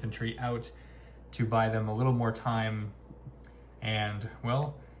but the infantry out to buy them a little more time. And,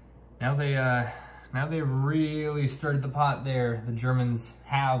 well, now they've really stirred the pot there. The Germans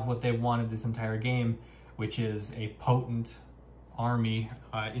have what they've wanted this entire game, which is a potent army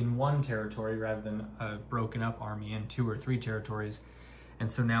in one territory rather than a broken up army in 2 or 3 territories.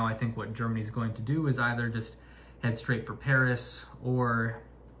 And so now I think what Germany's going to do is either just head straight for Paris or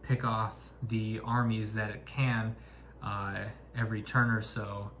pick off the armies that it can every turn or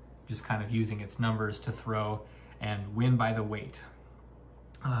so, just kind of using its numbers to throw and win by the weight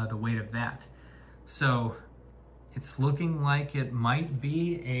of that. So it's looking like it might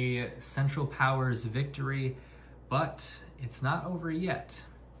be a Central Powers victory, but it's not over yet.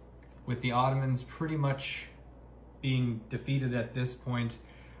 With the Ottomans pretty much being defeated at this point,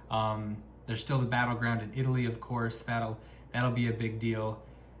 there's still the battleground in Italy, of course. That'll be a big deal.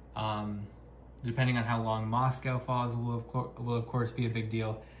 Depending on how long Moscow falls, will of course be a big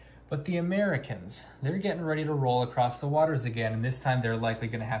deal. But the Americans, they're getting ready to roll across the waters again, and this time they're likely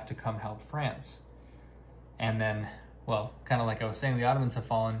going to have to come help France. And then, well, kind of like I was saying, the Ottomans have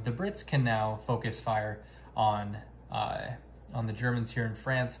fallen. The Brits can now focus fire on the Germans here in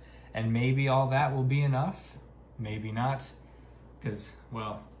France, and maybe all that will be enough. Maybe not, because,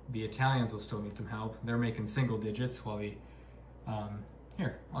 well, the Italians will still need some help. They're making single digits while the...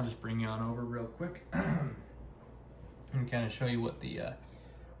 here, I'll just bring you on over real quick and kind of show you what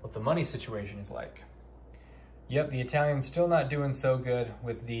the money situation is like. Yep, the Italians still not doing so good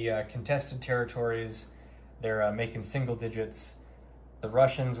with the contested territories. They're making single digits. The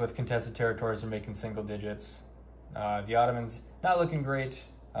Russians with contested territories are making single digits. The Ottomans not looking great.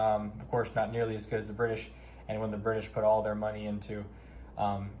 Of course, not nearly as good as the British. And when the British put all their money into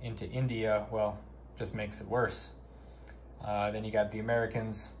India, well, just makes it worse. Then you got the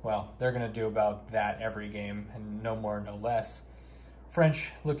Americans. Well, they're going to do about that every game, and no more, no less.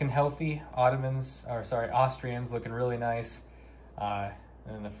 French looking healthy. Austrians looking really nice. And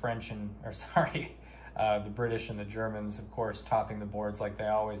then the the British and the Germans, of course, topping the boards like they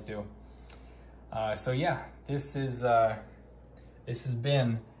always do. So yeah, this has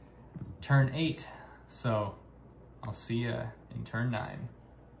been turn 8. So I'll see you in turn 9.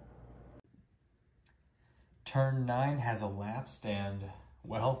 Turn 9 has elapsed, and,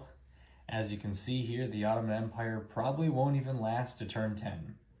 well, as you can see here, the Ottoman Empire probably won't even last to turn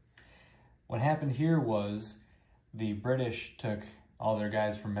 10. What happened here was the British took all their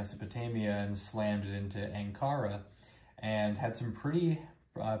guys from Mesopotamia and slammed it into Ankara, and had some pretty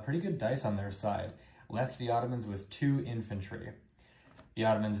good dice on their side. Left the Ottomans with 2 infantry. The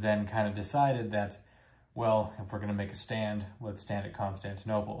Ottomans then kind of decided that, well, if we're going to make a stand, let's stand at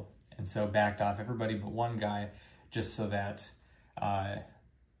Constantinople. And so backed off everybody but 1 guy, just so that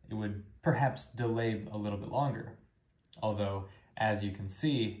it would perhaps delay a little bit longer. Although, as you can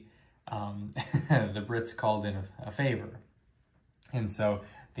see, the Brits called in a favor. And so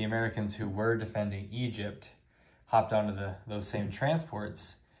the Americans who were defending Egypt hopped onto those same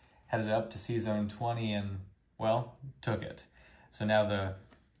transports, headed up to Sea Zone 20, and, well, took it. So now the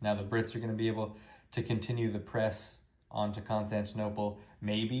Brits are going to be able to continue the press onto Constantinople,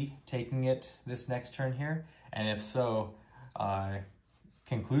 maybe taking it this next turn here, and if so,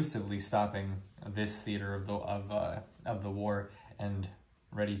 conclusively stopping this theater of the war and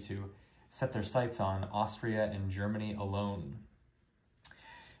ready to set their sights on Austria and Germany alone.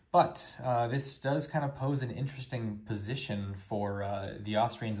 But this does kind of pose an interesting position for the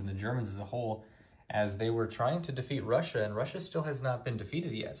Austrians and the Germans as a whole, as they were trying to defeat Russia, and Russia still has not been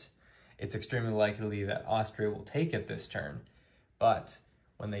defeated yet. It's extremely likely that Austria will take it this turn, but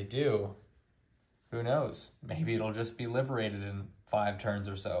when they do, who knows? Maybe it'll just be liberated in 5 turns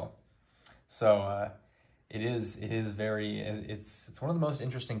or so. So it's one of the most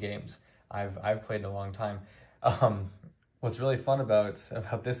interesting games I've played in a long time. What's really fun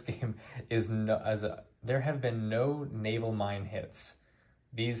about this game is there have been no naval mine hits.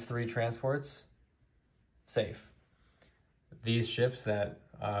 These 3 transports, safe. These ships that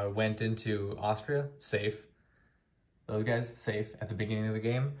went into Austria, safe. Those guys, safe. At the beginning of the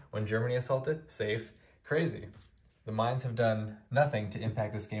game, when Germany assaulted, safe. Crazy. The mines have done nothing to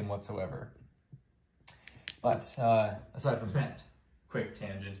impact this game whatsoever. But aside from that, quick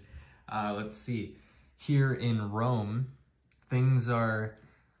tangent, let's see. Here in Rome, things are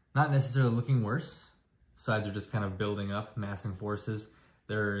not necessarily looking worse. Sides are just kind of building up, massing forces.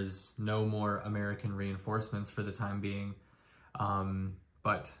 There is no more American reinforcements for the time being.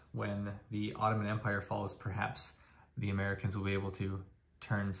 But when the Ottoman Empire falls, perhaps the Americans will be able to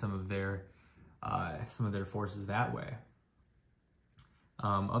turn some of their forces that way.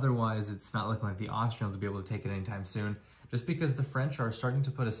 Otherwise, it's not looking like the Austrians will be able to take it anytime soon, just because the French are starting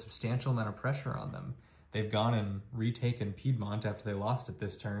to put a substantial amount of pressure on them. They've gone and retaken Piedmont after they lost it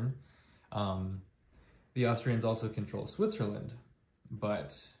this turn. The Austrians also control Switzerland,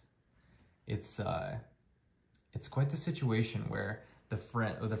 but it's quite the situation where the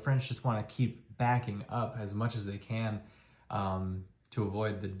French just want to keep backing up as much as they can to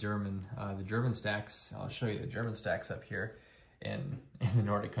avoid the German stacks. I'll show you the German stacks up here in the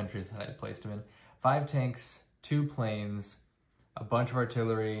Nordic countries that I placed them in. 5 tanks, 2 planes, a bunch of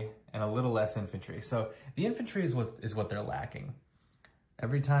artillery, and a little less infantry. So the infantry is what they're lacking.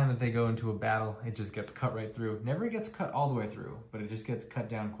 Every time that they go into a battle, it just gets cut right through. Never gets cut all the way through, but it just gets cut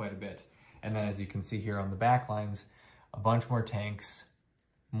down quite a bit. And then as you can see here on the back lines, a bunch more tanks,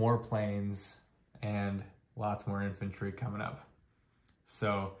 more planes, and lots more infantry coming up.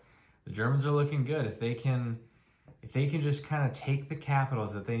 So the Germans are looking good. If they can just kind of take the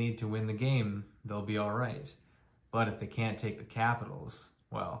capitals that they need to win the game, they'll be all right. But if they can't take the capitals,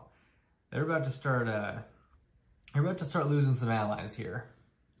 well, they're about to start losing some allies here.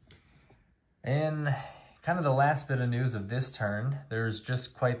 And kind of the last bit of news of this turn, there's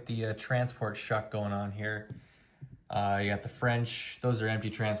just quite the transport shuck going on here. You got the French, those are empty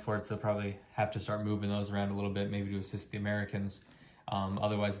transports. They'll probably have to start moving those around a little bit, maybe to assist the Americans.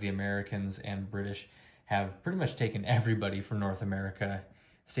 Otherwise, the Americans and British have pretty much taken everybody from North America,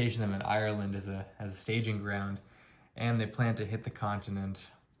 stationed them in Ireland as a staging ground, and they plan to hit the continent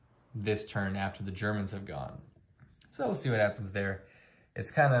this turn after the Germans have gone. So we'll see what happens there.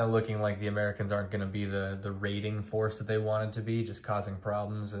 It's kind of looking like the Americans aren't going to be the raiding force that they wanted to be, just causing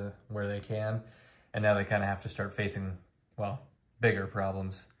problems where they can. And now they kind of have to start facing, well, bigger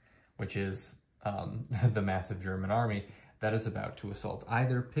problems, which is the massive German army that is about to assault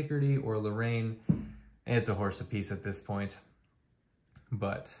either Picardy or Lorraine. It's a horse apiece at this point.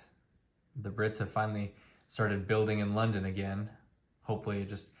 But the Brits have finally started building in London again. Hopefully it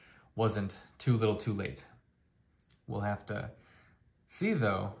just wasn't too little too late. We'll have to see,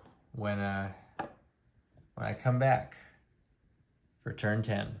 though, when I come back for turn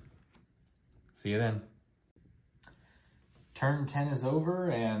 10. See you then. Turn 10 is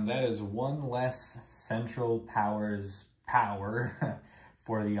over, and that is one less Central Powers power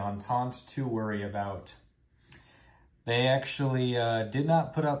for the Entente to worry about. They actually did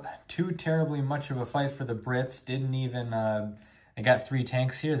not put up too terribly much of a fight for the Brits. Didn't even they got 3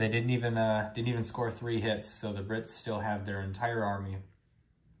 tanks here. They didn't even score 3 hits. So the Brits still have their entire army.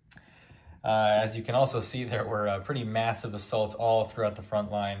 As you can also see, there were pretty massive assaults all throughout the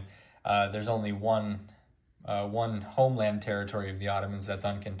front line. There's only one homeland territory of the Ottomans that's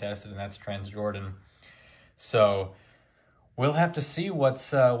uncontested, and that's Transjordan. So we'll have to see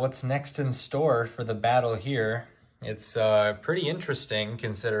what's next in store for the battle here. It's pretty interesting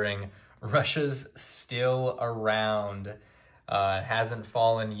considering Russia's still around, hasn't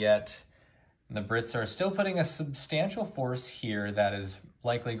fallen yet. And the Brits are still putting a substantial force here that is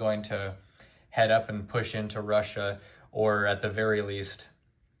likely going to head up and push into Russia, or at the very least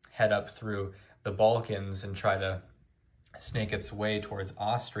head up through the Balkans and try to snake its way towards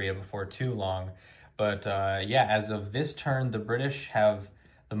Austria before too long. But yeah, as of this turn, the British have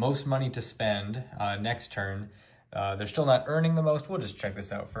the most money to spend. Next turn, they're still not earning the most. We'll just check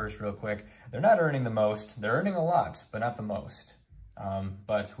this out first real quick. They're not earning the most. They're earning a lot, but not the most.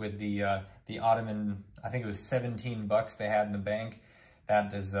 But with the Ottoman, I think it was 17 bucks they had in the bank,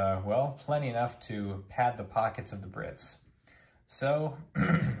 that is, well, plenty enough to pad the pockets of the Brits. So,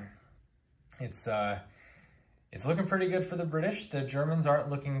 it's looking pretty good for the British. The Germans aren't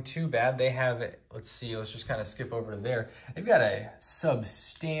looking too bad. They have, let's see, let's just kind of skip over to there. They've got a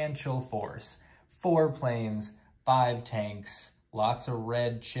substantial force. 4 planes, 5 tanks, lots of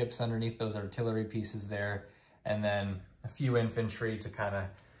red chips underneath those artillery pieces there, and then a few infantry to kind of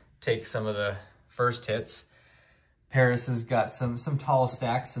take some of the first hits. Paris has got some tall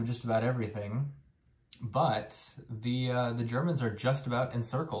stacks of just about everything, but the Germans are just about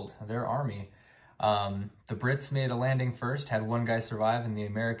encircled, their army. The Brits made a landing first, had 1 guy survive, and the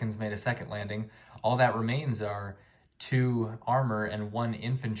Americans made a second landing. All that remains are 2 armor and 1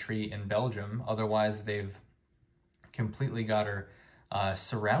 infantry in Belgium. Otherwise, they've completely got her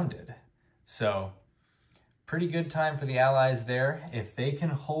surrounded. So, pretty good time for the Allies there. If they can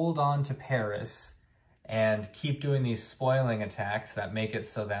hold on to Paris and keep doing these spoiling attacks that make it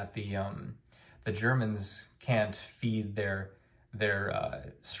so that the Germans can't feed their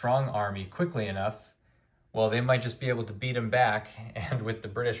strong army quickly enough, well, they might just be able to beat them back. And with the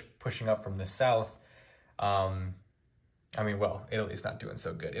British pushing up from the south, I mean, well, Italy's not doing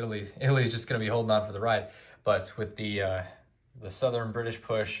so good. Italy's just going to be holding on for the ride. But with the southern British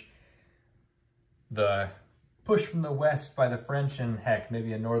push, the push from the west by the French, and heck,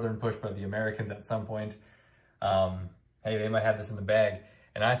 maybe a northern push by the Americans at some point, hey, they might have this in the bag.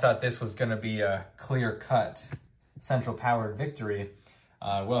 And I thought this was going to be a clear-cut central-powered victory.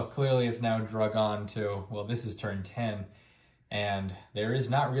 Well, clearly it's now drug on to, well, this is turn 10, and there is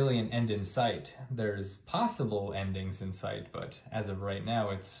not really an end in sight. There's possible endings in sight, but as of right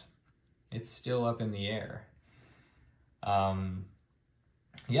now, it's still up in the air.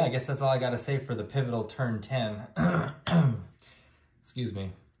 Yeah, I guess that's all I got to say for the pivotal turn 10. Excuse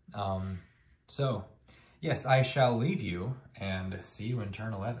me. So, yes, I shall leave you and see you in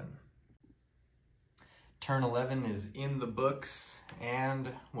turn 11. Turn 11 is in the books,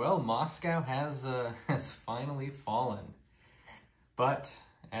 and, well, Moscow has finally fallen. But,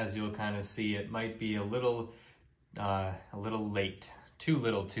 as you'll kind of see, it might be a little late. Too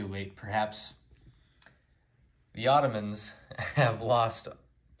little, too late, perhaps. The Ottomans have lost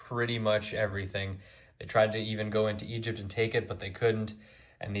pretty much everything. They tried to even go into Egypt and take it, but they couldn't.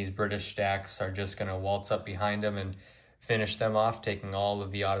 And these British stacks are just going to waltz up behind them and finish them off, taking all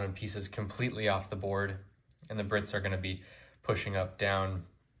of the Ottoman pieces completely off the board. And the Brits are going to be pushing up, down,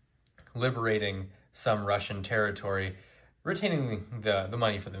 liberating some Russian territory, retaining the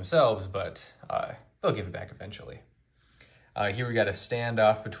money for themselves, but they'll give it back eventually. Here we got a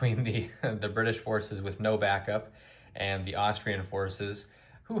standoff between the British forces with no backup and the Austrian forces,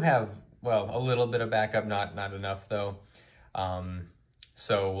 who have, well, a little bit of backup, not enough though.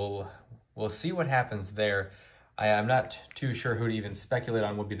 So we'll see what happens there. I'm not too sure who to even speculate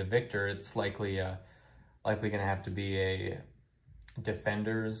on would be the victor. It's likely going to have to be a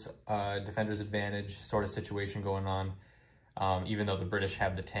defender's advantage sort of situation going on. Even though the British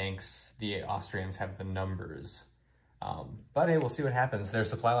have the tanks, the Austrians have the numbers. But hey, we'll see what happens. Their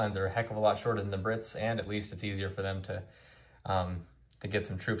supply lines are a heck of a lot shorter than the Brits, and at least it's easier for them to get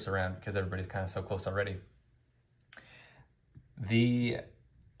some troops around because everybody's kind of so close already. The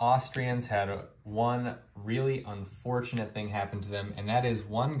Austrians had one really unfortunate thing happen to them, and that is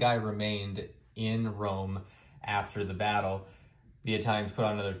 1 guy remained in Rome after the battle. The Italians put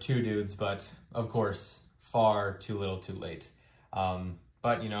on another 2 dudes, but of course, far too little too late.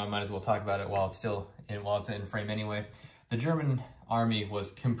 But, you know, I might as well talk about it while it's in frame anyway. The German army was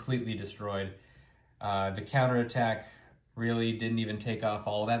completely destroyed. The counterattack really didn't even take off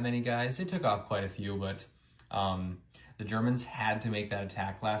all that many guys. It took off quite a few, but the Germans had to make that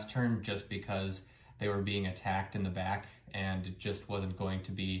attack last turn just because they were being attacked in the back, and it just wasn't going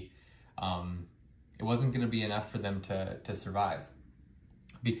to be, enough for them to survive.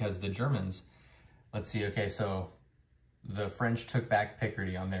 Because the Germans, let's see, okay, so the French took back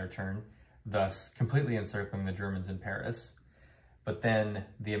Picardy on their turn, thus completely encircling the Germans in Paris. But then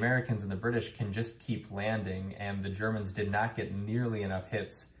the Americans and the British can just keep landing, and the Germans did not get nearly enough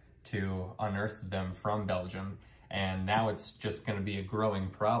hits to unearth them from Belgium, and now it's just going to be a growing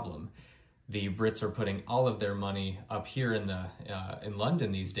problem. the Brits are putting all of their money up here in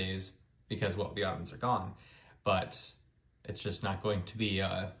London these days because, well, the Ottomans are gone. But it's just not going to be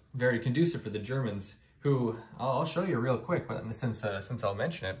very conducive for the Germans, who I'll show you real quick since I'll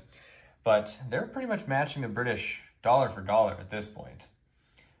mention it. But they're pretty much matching the British dollar for dollar at this point.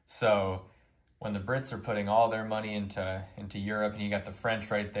 So when the Brits are putting all their money into Europe, and you got the French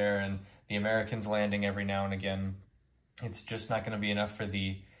right there, and the Americans landing every now and again, it's just not going to be enough for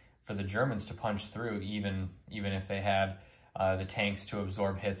the Germans to punch through, even if they had the tanks to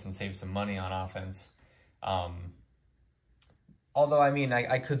absorb hits and save some money on offense. Although, I mean,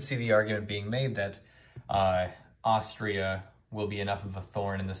 I could see the argument being made that Austria will be enough of a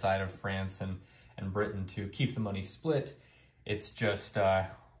thorn in the side of France and Britain to keep the money split. It's just,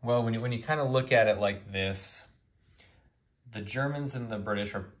 well, when you kind of look at it like this, the Germans and the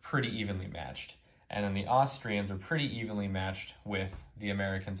British are pretty evenly matched. And then the Austrians are pretty evenly matched with the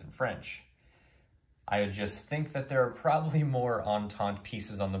Americans and French. I just think that there are probably more Entente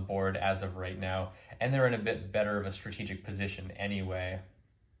pieces on the board as of right now, and they're in a bit better of a strategic position anyway.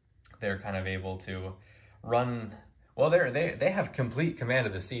 They're kind of able to run, well, they have complete command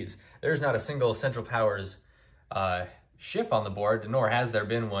of the seas. There's not a single Central Powers ship on the board, nor has there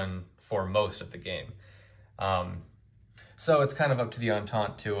been one for most of the game. So it's kind of up to the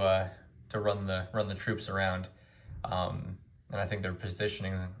Entente to run the troops around. And I think their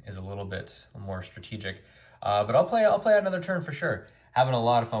positioning is a little bit more strategic. But I'll play another turn for sure. Having a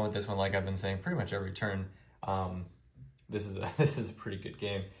lot of fun with this one, like I've been saying pretty much every turn. This is a pretty good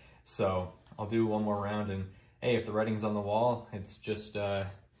game. So I'll do one more round, and hey, if the writing's on the wall, it's just going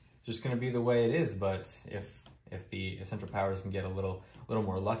to be the way it is. But if the Central Powers can get a little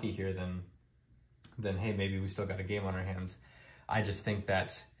more lucky here, then hey, maybe we still got a game on our hands. I just think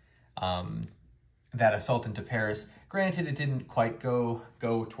that that assault into Paris, granted, it didn't quite go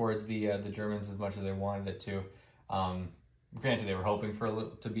towards the Germans as much as they wanted it to. Granted, they were hoping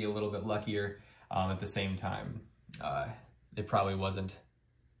to be a little bit luckier. At the same time, it probably wasn't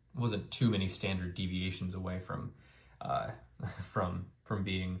too many standard deviations away from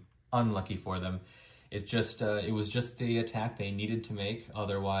being unlucky for them. It was just the attack they needed to make.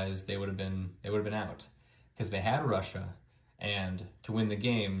 Otherwise, they would have been out, because they had Russia, and to win the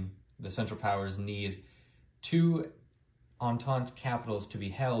game, the Central Powers need 2 Entente capitals to be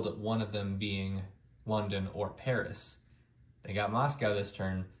held, one of them being London or Paris. They got Moscow this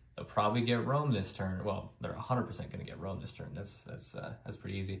turn. They'll probably get Rome this turn. Well, they're 100% going to get Rome this turn. That's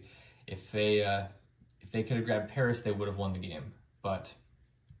pretty easy. If they could have grabbed Paris, they would have won the game. But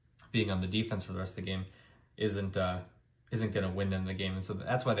being on the defense for the rest of the game isn't going to win them the game, and so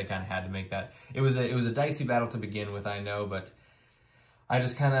that's why they kind of had to make that. It was a dicey battle to begin with, I know, but I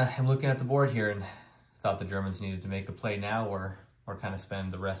just kind of am looking at the board here and thought the Germans needed to make the play now, or kind of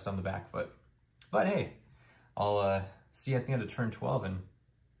spend the rest on the back foot. But hey, I'll see you at the end of turn 12, and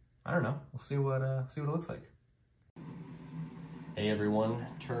I don't know, we'll see what it looks like. Hey everyone,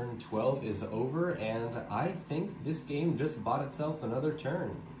 turn 12 is over, and I think this game just bought itself another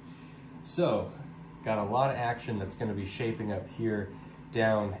turn. So, got a lot of action that's going to be shaping up here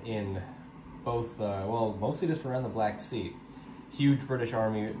down in both, well, mostly just around the Black Sea. Huge British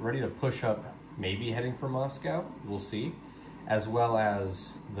army ready to push up, maybe heading for Moscow, we'll see, as well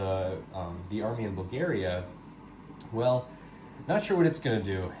as the army in Bulgaria. Well, not sure what it's going to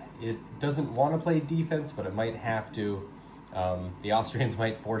do. It doesn't want to play defense, but it might have to. The Austrians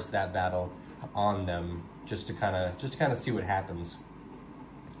might force that battle on them just to kind of see what happens.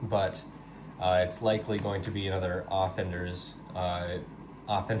 But it's likely going to be another offender's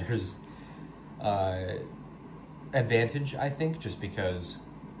advantage, I think, just because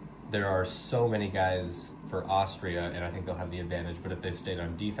there are so many guys for Austria, and I think they'll have the advantage. But if they stayed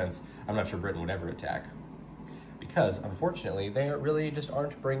on defense, I'm not sure Britain would ever attack, because unfortunately they really just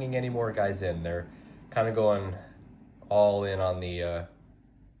aren't bringing any more guys in. They're kind of going all in on the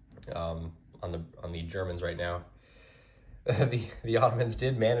Germans right now. The Ottomans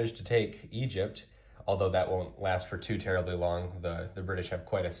did manage to take Egypt, although that won't last for too terribly long. The British have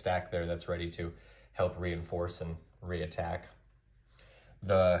quite a stack there that's ready to help reinforce and re-attack.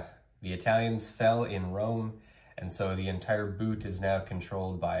 The Italians fell in Rome, and so the entire boot is now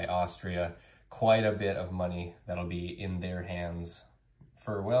controlled by Austria. Quite a bit of money that'll be in their hands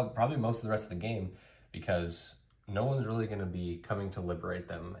for, well, probably most of the rest of the game, because no one's really going to be coming to liberate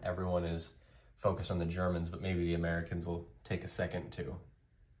them. Everyone is focused on the Germans, but maybe the Americans will take a second to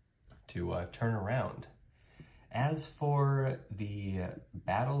turn around. As for the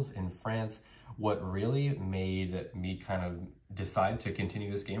battles in France, what really made me kind of decide to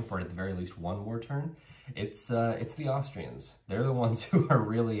continue this game for at the very least one more turn, it's the Austrians. They're the ones who are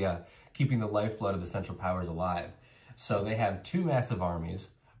really keeping the lifeblood of the Central Powers alive. So they have two massive armies,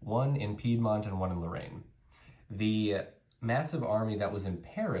 one in Piedmont and one in Lorraine. The massive army that was in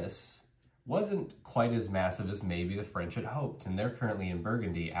Paris wasn't quite as massive as maybe the French had hoped, and they're currently in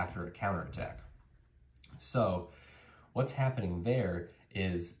Burgundy after a counterattack. So what's happening there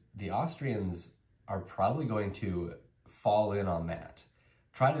is the Austrians are probably going to fall in on that,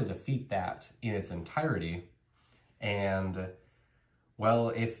 try to defeat that in its entirety, and well,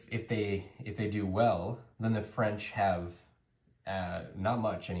 if they do well, then the French have not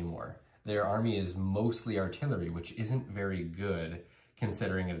much anymore. Their army is mostly artillery, which isn't very good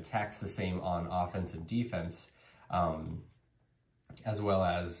considering it attacks the same on offense and defense, as well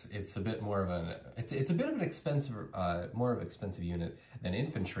as it's a bit more of an it's a bit of an expensive more of an expensive unit than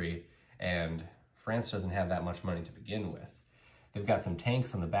infantry, and France doesn't have that much money to begin with. They've got some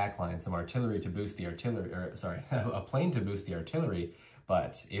tanks on the back line, some artillery to boost the artillery, or sorry, a plane to boost the artillery.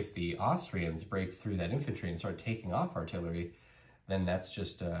 But if the Austrians break through that infantry and start taking off artillery, then that's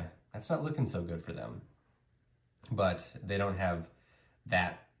just that's not looking so good for them. But they don't have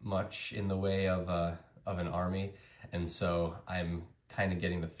that much in the way of an army, and so I'm kind of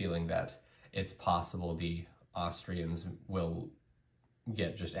getting the feeling that it's possible the Austrians will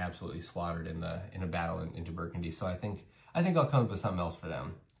get just absolutely slaughtered in a battle into Burgundy. So I think I'll come up with something else for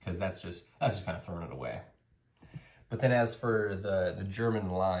them, because that's just kind of throwing it away. But then as for the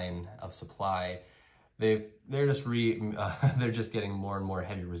German line of supply, they're just getting more and more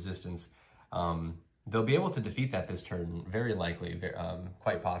heavy resistance. They'll be able to defeat that this turn, very likely,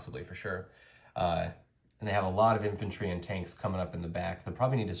 quite possibly for sure. And they have a lot of infantry and tanks coming up in the back. They'll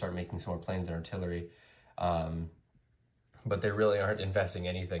probably need to start making some more planes and artillery. But they really aren't investing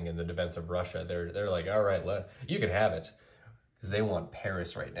anything in the defense of Russia. They're like, all right, you can have it, because they want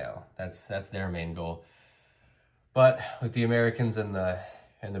Paris right now. That's their main goal. But with the Americans and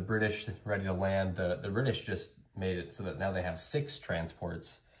the British ready to land, the British just made it so that now they have 6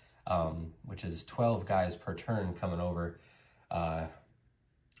 transports, which is 12 guys per turn coming over.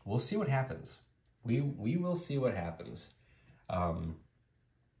 We'll see what happens. We will see what happens.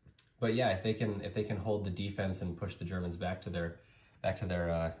 But yeah, if they can hold the defense and push the Germans back to their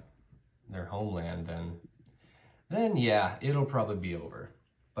homeland, then yeah, it'll probably be over.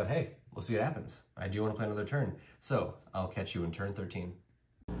 But hey, we'll see what happens. I do want to play another turn, so I'll catch you in turn 13.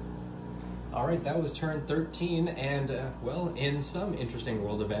 All right, that was turn 13, and well, in some interesting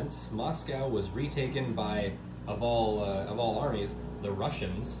world events, Moscow was retaken by, of all armies, the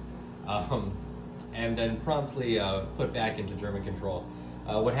Russians, and then promptly put back into German control.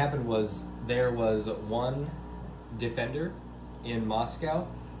 What happened was there was one defender in Moscow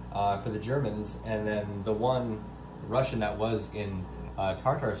for the Germans, and then the one Russian that was in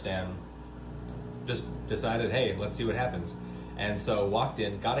Tatarstan just decided, hey, let's see what happens. And so walked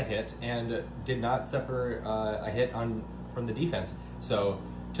in, got a hit, and did not suffer a hit from the defense. So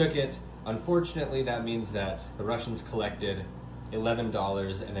took it. Unfortunately, that means that the Russians collected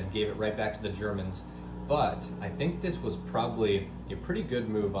 $11 and then gave it right back to the Germans. But I think this was probably a pretty good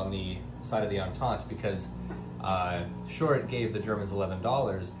move on the side of the Entente, because sure, it gave the Germans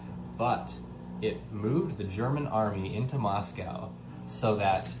 $11, but it moved the German army into Moscow so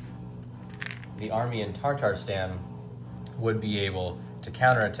that the army in Tatarstan would be able to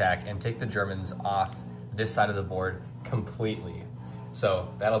counterattack and take the Germans off this side of the board completely.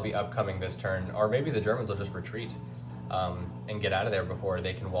 So that'll be upcoming this turn, or maybe the Germans will just retreat and get out of there before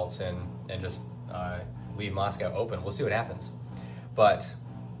they can waltz in and just leave Moscow open. We'll see what happens. But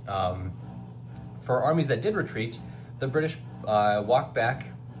for armies that did retreat, the British walked back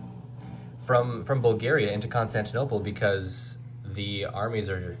from Bulgaria into Constantinople because the armies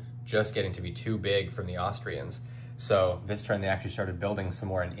are just getting to be too big from the Austrians. So this turn they actually started building some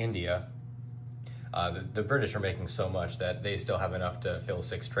more in India. The British are making so much that they still have enough to fill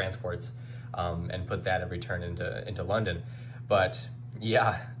 6 transports and put that every turn into London. But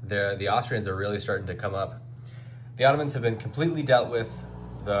yeah, the Austrians are really starting to come up. The Ottomans have been completely dealt with.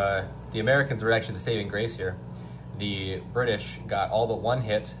 The Americans were actually the saving grace here. The British got all but one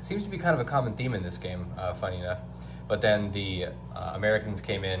hit. Seems to be kind of a common theme in this game, funny enough. But then the Americans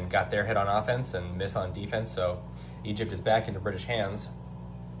came in, got their hit on offense and miss on defense, so Egypt is back into British hands,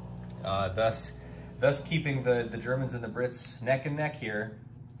 thus keeping the Germans and the Brits neck and neck here.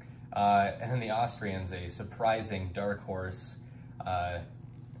 And then the Austrians, a surprising dark horse.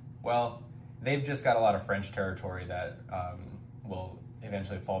 Well, they've just got a lot of French territory that will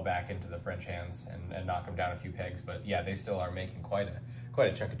eventually fall back into the French hands and knock them down a few pegs. But yeah, they still are making quite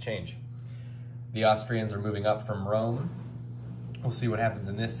a chunk of change. The Austrians are moving up from Rome. We'll see what happens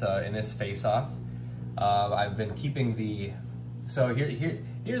in this face-off. I've been keeping so here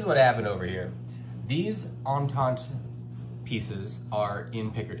here's what happened over here. These Entente pieces are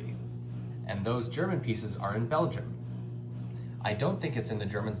in Picardy, and those German pieces are in Belgium. I don't think it's in the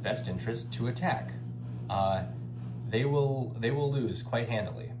Germans' best interest to attack. They will lose quite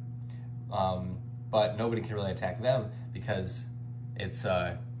handily, but nobody can really attack them because it's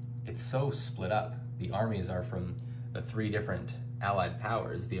so split up. The armies are from the three different Allied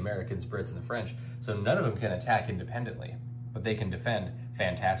powers, the Americans, Brits, and the French, so none of them can attack independently, but they can defend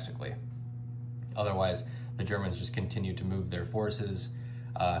fantastically. Otherwise, the Germans just continue to move their forces.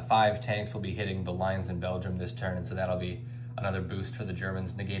 5 tanks will be hitting the lines in Belgium this turn, and so that'll be another boost for the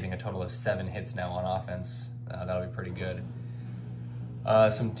Germans, negating a total of 7 hits now on offense. That'll be pretty good.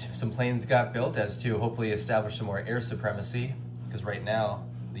 Some planes got built as to hopefully establish some more air supremacy, because right now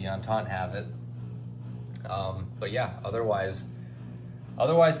the Entente have it. But yeah, otherwise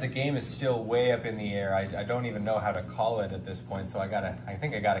the game is still way up in the air. I don't even know how to call it at this point, so I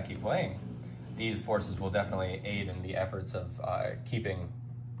think I gotta keep playing. These forces will definitely aid in the efforts of keeping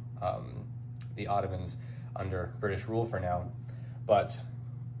the Ottomans under British rule for now. But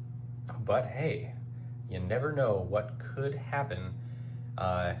hey, you never know what could happen.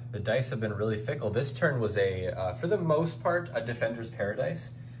 The dice have been really fickle. This turn was for the most part, a defender's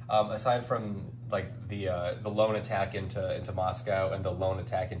paradise. Aside from like the lone attack into Moscow and the lone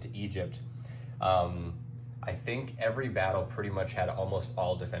attack into Egypt, I think every battle pretty much had almost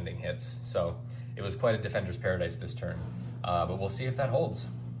all defending hits. So it was quite a defender's paradise this turn. But we'll see if that holds.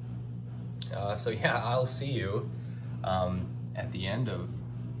 So yeah, I'll see you at the end of.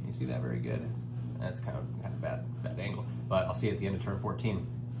 Can you see that very good? That's kind of a bad angle. But I'll see you at the end of turn 14.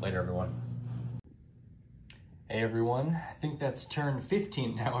 Later, everyone. Hey everyone, I think that's turn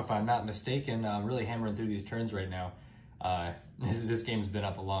 15 now, if I'm not mistaken. I'm really hammering through these turns right now. This game's been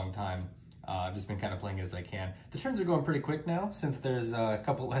up a long time. I've just been kind of playing it as I can. The turns are going pretty quick now, since there's a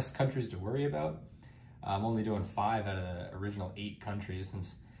couple less countries to worry about. I'm only doing 5 out of the original 8 countries,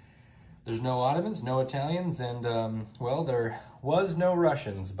 since there's no Ottomans, no Italians, and, well, there was no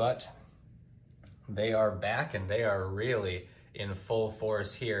Russians, but they are back, and they are really in full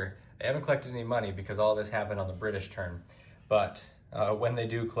force here. They haven't collected any money because all this happened on the British turn, but when they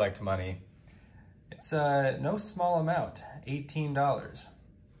do collect money, it's no small amount, $18.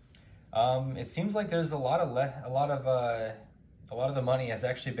 It seems like there's a lot of the money has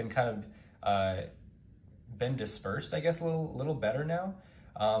actually been kind of been dispersed, I guess, a little better now.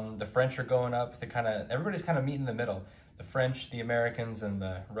 The French are going up. Everybody's kind of meeting in the middle. The French, the Americans, and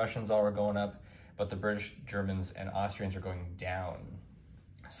the Russians all are going up, but the British, Germans, and Austrians are going down.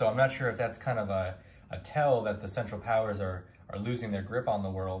 So I'm not sure if that's kind of a tell that the Central Powers are losing their grip on the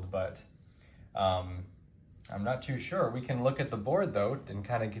world, but I'm not too sure. We can look at the board, though, and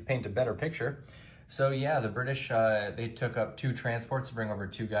kind of paint a better picture. So yeah, the British, they took up 2 transports to bring over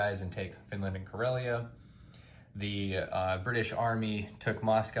 2 guys and take Finland and Karelia. The British army took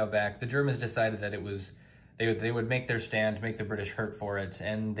Moscow back. The Germans decided that they would make their stand, make the British hurt for it,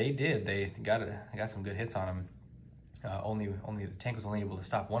 and they did. They got some good hits on them. Only the tank was only able to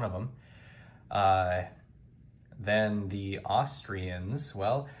stop one of them. Then the Austrians,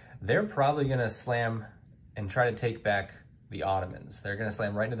 well, they're probably going to slam and try to take back the Ottomans. They're going to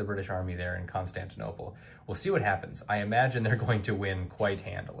slam right into the British army there in Constantinople. We'll see what happens. I imagine they're going to win quite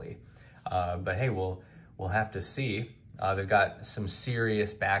handily. But hey, we'll have to see. They've got some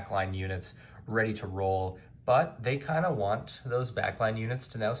serious backline units ready to roll, but they kind of want those backline units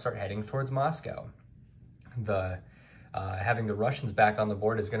to now start heading towards Moscow. Having the Russians back on the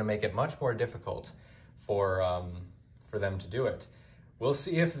board is going to make it much more difficult for them to do it. We'll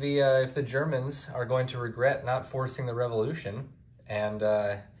see if the Germans are going to regret not forcing the revolution, and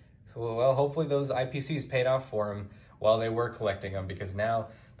well, hopefully those IPCs paid off for them while they were collecting them, because now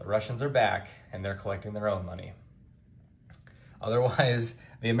the Russians are back and they're collecting their own money. Otherwise,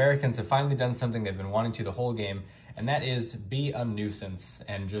 the Americans have finally done something they've been wanting to the whole game, and that is be a nuisance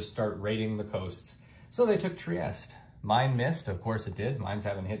and just start raiding the coasts. So they took Trieste. Mine missed, of course it did. Mines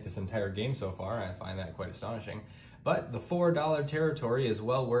haven't hit this entire game so far. I find that quite astonishing. But the $4 territory is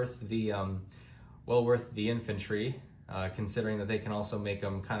well worth the infantry, considering that they can also make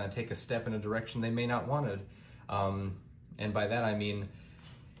them kind of take a step in a direction they may not wanted. And by that I mean,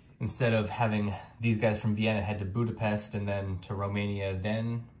 instead of having these guys from Vienna head to Budapest and then to Romania,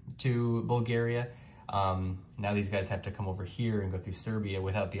 then to Bulgaria, now these guys have to come over here and go through Serbia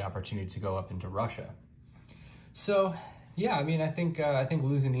without the opportunity to go up into Russia. So yeah, I mean, I think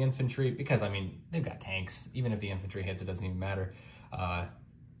losing the infantry, because I mean they've got tanks. Even if the infantry hits, it doesn't even matter.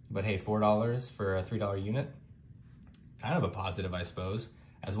 But hey, $4 for a $3 unit, kind of a positive, I suppose,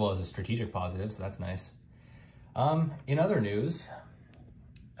 as well as a strategic positive. So that's nice. In other news,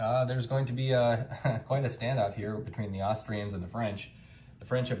 There's going to be quite a standoff here between the Austrians and the French. The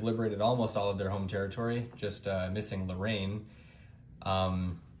French have liberated almost all of their home territory, just missing Lorraine.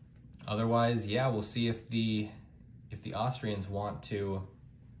 Otherwise, yeah, we'll see if the Austrians want to,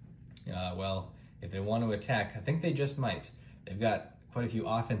 if they want to attack. I think they just might. They've got quite a few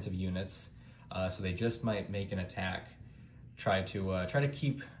offensive units, so they just might make an attack. Try to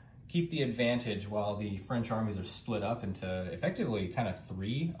keep the advantage while the French armies are split up into effectively kind of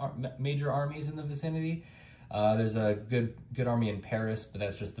three major armies in the vicinity. There's a good army in Paris, but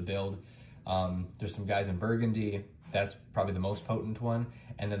that's just the build. There's some guys in Burgundy. That's probably the most potent one.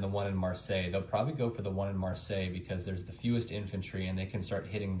 And then the one in Marseille. They'll probably go for the one in Marseille because there's the fewest infantry and they can start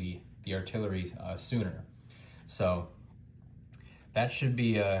hitting the artillery sooner. So that should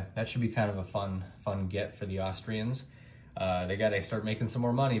be kind of a fun get for the Austrians. They got to start making some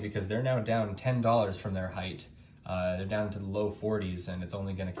more money because they're now down $10 from their height. They're down to the low 40s, and it's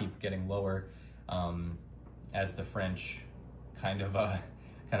only going to keep getting lower as the French kind of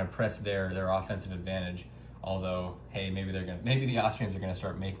press their offensive advantage. Although, hey, maybe the Austrians are gonna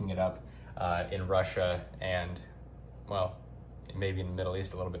start making it up in Russia and, well, maybe in the Middle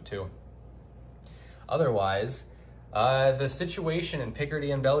East a little bit too. Otherwise, the situation in Picardy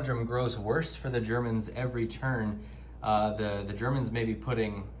and Belgium grows worse for the Germans every turn. The Germans may be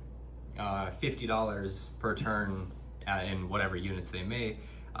putting $50 per turn in whatever units they may,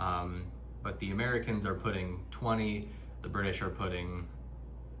 but the Americans are putting 20. The British are putting,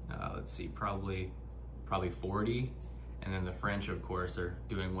 probably 40, and then the French, of course, are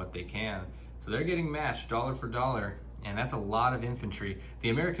doing what they can. So they're getting matched dollar for dollar, and that's a lot of infantry.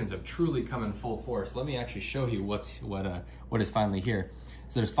 The Americans have truly come in full force. Let me actually show you what is finally here.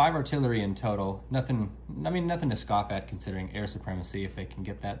 So there's 5 artillery in total. Nothing to scoff at considering air supremacy if they can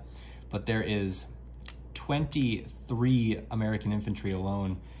get that. But there is 23 American infantry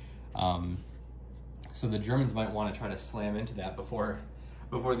alone. So the Germans might want to try to slam into that before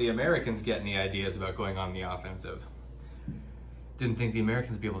the Americans get any ideas about going on the offensive. Didn't think the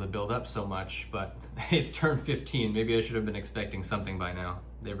Americans would be able to build up so much, but it's turn 15. Maybe I should have been expecting something by now.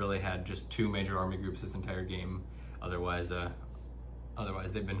 They really had just 2 major army groups this entire game. Otherwise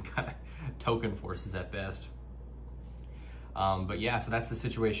they've been kind of token forces at best. But yeah, so that's the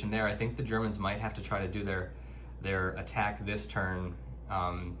situation there. I think the Germans might have to try to do their attack this turn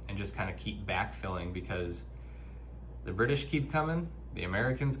and just kind of keep backfilling because the British keep coming. The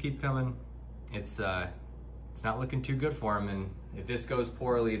Americans keep coming. It's not looking too good for them, and if this goes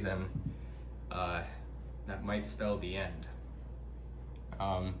poorly, then that might spell the end.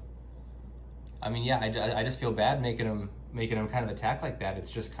 I just feel bad making them kind of attack like that. It's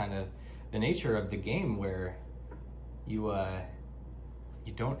just kind of the nature of the game where you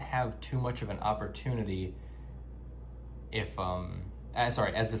don't have too much of an opportunity as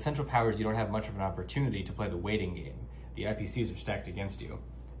the Central Powers, you don't have much of an opportunity to play the waiting game. The IPCs are stacked against you.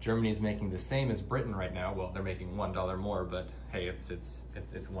 Germany is making the same as Britain right now. Well, they're making $1 more, but hey, it's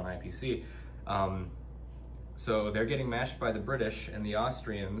one IPC. So they're getting matched by the British, and the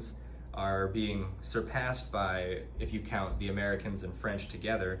Austrians are being surpassed by, if you count the Americans and French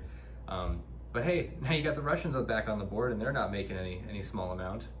together. But hey, now you got the Russians back on the board, and they're not making any small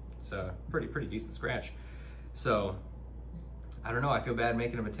amount. It's a pretty decent scratch. So I don't know. I feel bad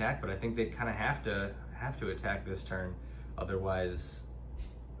making them attack, but I think they kind of have to attack this turn. Otherwise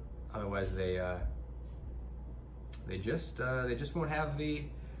they just won't have the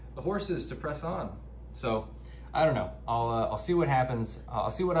horses to press on. So I don't know. I'll see what happens. I'll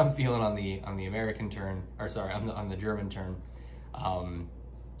see what I'm feeling on the American turn, or sorry, on the German turn.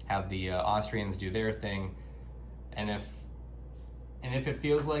 Have the Austrians do their thing, and if it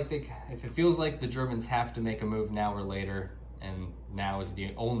feels like the Germans have to make a move now or later, and now is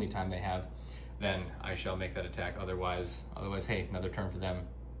the only time they have, then I shall make that attack. Otherwise, hey, another turn for them.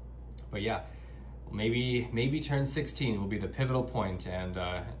 But yeah, maybe turn 16 will be the pivotal point, and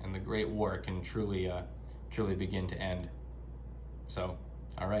the Great War can truly begin to end. So,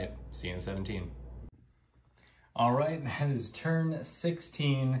 all right, see you in 17. All right, that is turn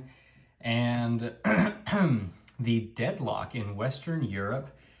 16, and the deadlock in Western Europe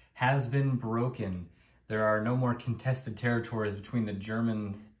has been broken. There are no more contested territories between the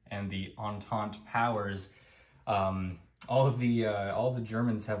German and the Entente powers. All the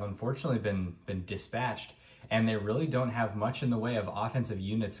Germans have unfortunately been dispatched, and they really don't have much in the way of offensive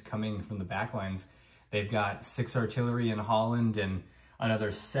units coming from the backlines. They've got 6 artillery in Holland and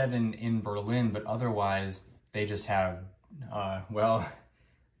another 7 in Berlin, but otherwise they just have,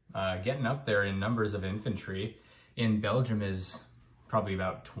 getting up there in numbers of infantry. In Belgium is probably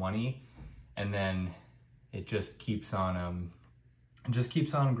about 20, and then it just keeps on just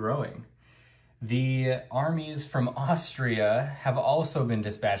keeps on growing. The armies from Austria have also been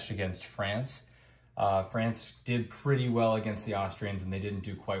dispatched against France. France did pretty well against the Austrians, and they didn't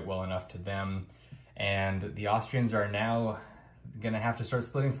do quite well enough to them. And the Austrians are now going to have to start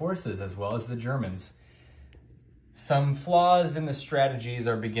splitting forces, as well as the Germans. Some flaws in the strategies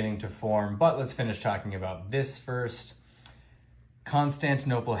are beginning to form, but let's finish talking about this first.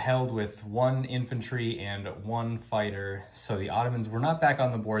 Constantinople held with 1 infantry and 1 fighter, so the Ottomans were not back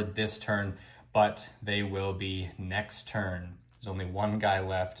on the board this turn, but they will be next turn. There's only 1 guy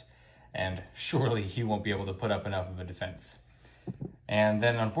left, and surely he won't be able to put up enough of a defense. And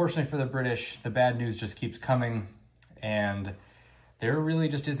then, unfortunately for the British, the bad news just keeps coming, and there really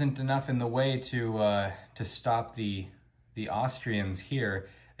just isn't enough in the way to stop the Austrians here.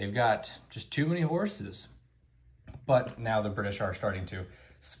 They've got just too many horses. But now the British are starting to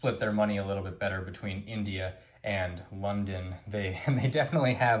split their money a little bit better between India and London. They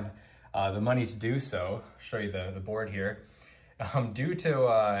definitely have the money to do so. I'll show you the board here. Due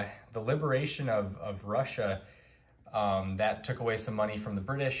to the liberation of Russia, that took away some money from the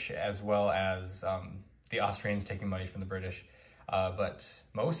British, as well as the Austrians taking money from the British. But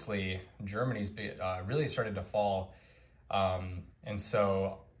mostly Germany's really started to fall. And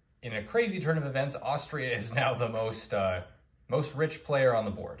so in a crazy turn of events, Austria is now the most rich player on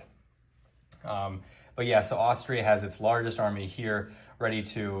the board. But yeah, so Austria has its largest army here, ready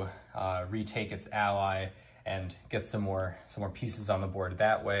to retake its ally and get some more pieces on the board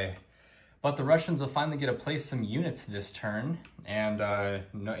that way. But the Russians will finally get to place some units this turn, and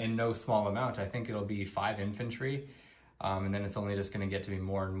in no small amount. I think it'll be 5 infantry, and then it's only just going to get to be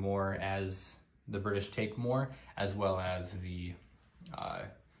more and more as the British take more, as well as the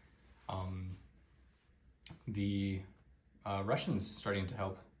Russians starting to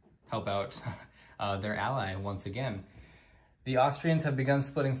help out their ally once again. The Austrians have begun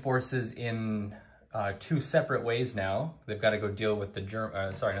splitting forces in 2 separate ways now. They've got to go deal with the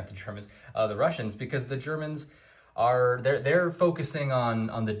the Russians, because the Germans they're focusing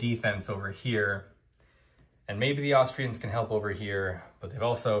on the defense over here, and maybe the Austrians can help over here, but they've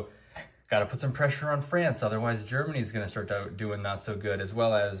also got to put some pressure on France, otherwise Germany's going to start doing not so good, as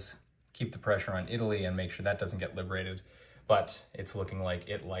well as keep the pressure on Italy and make sure that doesn't get liberated. But it's looking like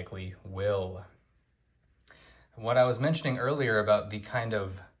it likely will. What I was mentioning earlier about the kind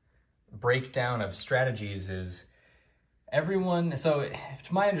of breakdown of strategies is so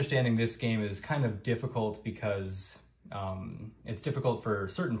to my understanding, this game is kind of difficult because it's difficult for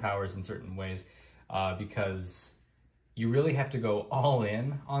certain powers in certain ways, because you really have to go all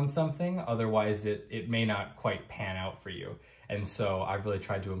in on something, otherwise it may not quite pan out for you. And so I've really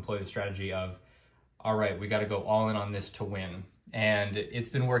tried to employ the strategy of, all right, we got to go all in on this to win. And it's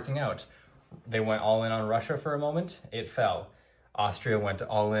been working out. They went all in on Russia for a moment, it fell. Austria went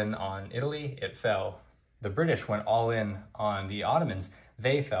all in on Italy, it fell. The British went all in on the Ottomans,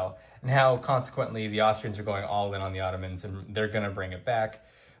 they fell. Now, consequently, the Austrians are going all in on the Ottomans, and they're going to bring it back.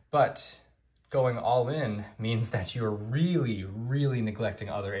 But going all in means that you're really, really neglecting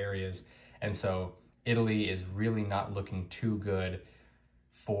other areas. And so Italy is really not looking too good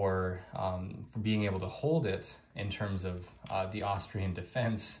for being able to hold it in terms of the Austrian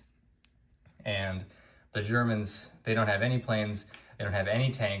defense. And the Germans, they don't have any planes, they don't have any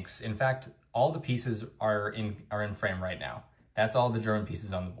tanks. In fact, all the pieces are in frame right now. That's all the German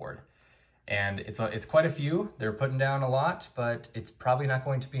pieces on the board. And it's quite a few. They're putting down a lot, but it's probably not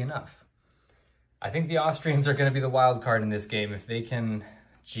going to be enough. I think the Austrians are going to be the wild card in this game. If they can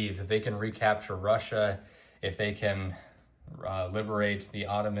recapture Russia, if they can liberate the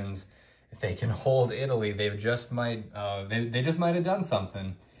Ottomans, if they can hold Italy, they just might have done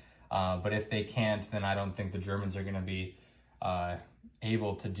something. But if they can't, then I don't think the Germans are going to be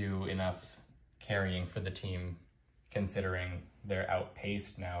able to do enough carrying for the team, considering they're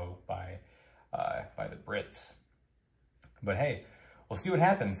outpaced now by the Brits. But hey, we'll see what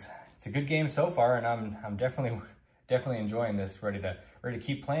happens. It's a good game so far, and I'm definitely enjoying this. Ready to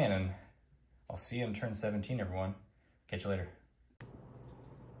keep playing, and I'll see you in turn 17, everyone. Catch you later.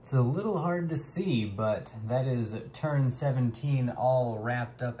 It's a little hard to see, but that is turn 17 all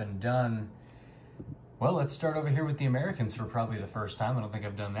wrapped up and done. Well, let's start over here with the Americans for probably the first time. I don't think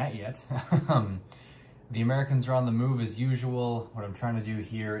I've done that yet. The Americans are on the move as usual. What I'm trying to do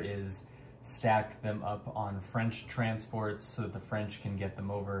here is stack them up on French transports so that the French can get them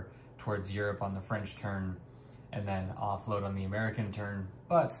over towards Europe on the French turn and then offload on the American turn.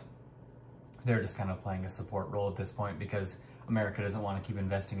 But they're just kind of playing a support role at this point because America doesn't want to keep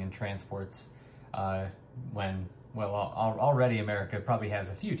investing in transports when, well, already America probably has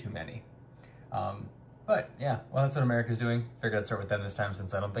a few too many. But But yeah, well, that's what America's doing. Figured I'd start with them this time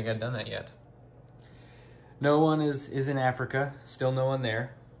since I don't think I'd done that yet. No one is in Africa, still no one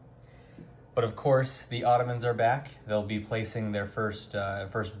there. But of course, the Ottomans are back. They'll be placing their first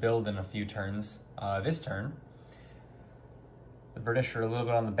build in a few turns this turn. The British are a little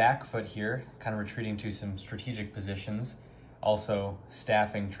bit on the back foot here, kind of retreating to some strategic positions. Also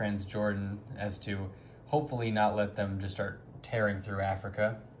staffing Transjordan as to hopefully not let them just start tearing through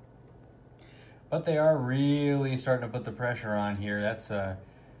Africa. But they are really starting to put the pressure on here. That's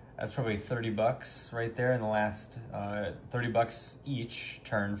probably $30 right there in the last, $30 each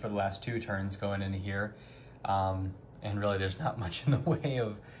turn for the last 2 turns going into here. And really there's not much in the way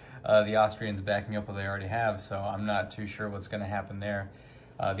of the Austrians backing up what they already have, so I'm not too sure what's going to happen there.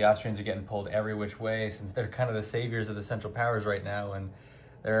 The Austrians are getting pulled every which way since they're kind of the saviors of the Central Powers right now, and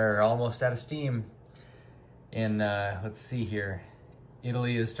they're almost out of steam. Let's see here.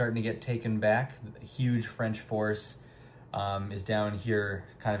 Italy is starting to get taken back. A huge French force is down here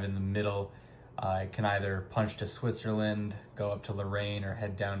kind of in the middle. It can either punch to Switzerland, go up to Lorraine, or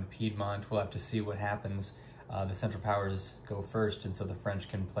head down to Piedmont. We'll have to see what happens. The Central Powers go first, and so the French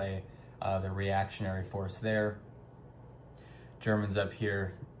can play the reactionary force there. Germans up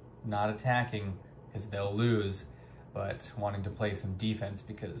here not attacking because they'll lose, but wanting to play some defense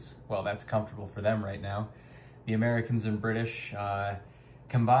because, well, that's comfortable for them right now. The Americans and British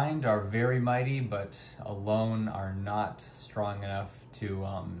combined are very mighty, but alone are not strong enough to,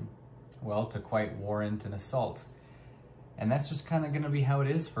 to quite warrant an assault. And that's just kind of going to be how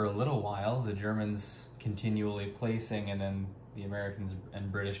it is for a little while. The Germans continually placing, and then the Americans and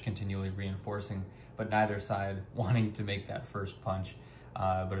British continually reinforcing, but neither side wanting to make that first punch.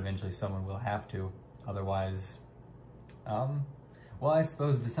 But eventually someone will have to. Otherwise, I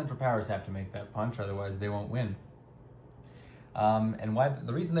suppose the Central Powers have to make that punch, otherwise they won't win. And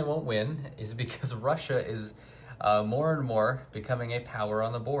the reason they won't win is because Russia is more and more becoming a power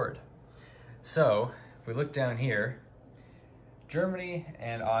on the board. So, if we look down here, Germany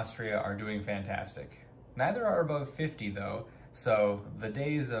and Austria are doing fantastic. Neither are above 50 though, so the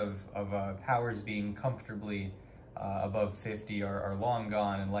days of powers being comfortably above 50 are long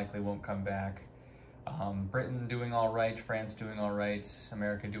gone and likely won't come back. Britain doing all right, France doing all right,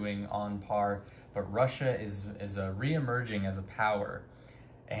 America doing on par, but Russia is re-emerging as a power.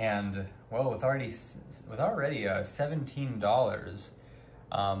 And well, with already $17,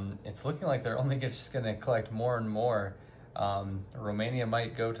 it's looking like they're only just going to collect more and more. Romania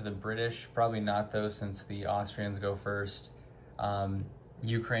might go to the British, probably not though, since the Austrians go first.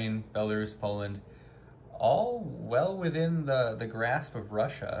 Ukraine, Belarus, Poland, all well within the grasp of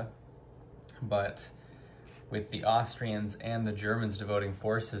Russia, but with the Austrians and the Germans devoting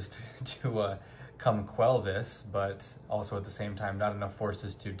forces to come quell this, but also at the same time not enough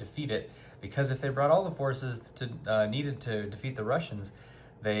forces to defeat it, because if they brought all the forces needed to defeat the Russians,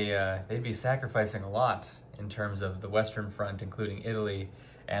 they'd be sacrificing a lot in terms of the Western Front, including Italy,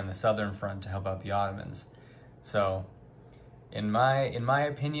 and the Southern Front to help out the Ottomans. So, in my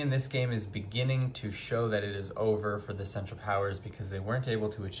opinion, this game is beginning to show that it is over for the Central Powers because they weren't able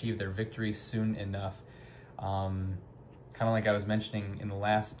to achieve their victory soon enough. Kind of like I was mentioning in the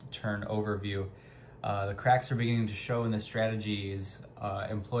last turn overview, the cracks are beginning to show in the strategies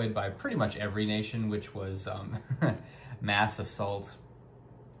employed by pretty much every nation, which was mass assault.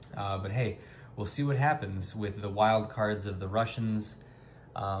 But hey, we'll see what happens with the wild cards of the Russians.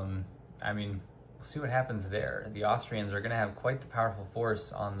 We'll see what happens there. The Austrians are going to have quite the powerful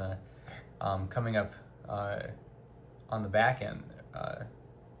force on the coming up on the back end.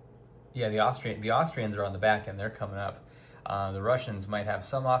 The Austrians are on the back end. They're coming up. The Russians might have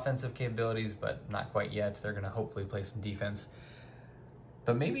some offensive capabilities, but not quite yet. They're going to hopefully play some defense.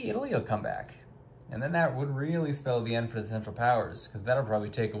 But maybe Italy will come back. And then that would really spell the end for the Central Powers, because that'll probably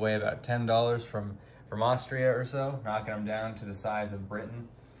take away about $10 from Austria or so, knocking them down to the size of Britain,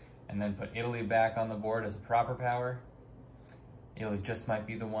 and then put Italy back on the board as a proper power. Italy just might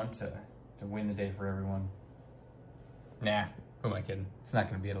be the one to win the day for everyone. Nah, who am I kidding? It's not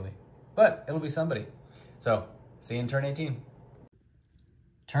going to be Italy. But it'll be somebody. So, see you in turn 18.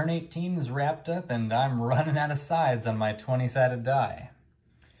 Turn 18 is wrapped up, and I'm running out of sides on my 20-sided die.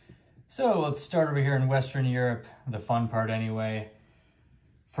 So let's start over here in Western Europe, the fun part anyway.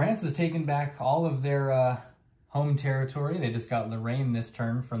 France has taken back all of their home territory. They just got Lorraine this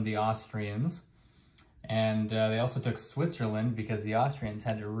turn from the Austrians. And they also took Switzerland because the Austrians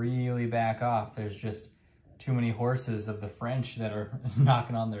had to really back off. There's just too many horses of the French that are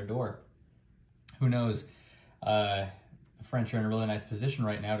knocking on their door. Who knows? The French are in a really nice position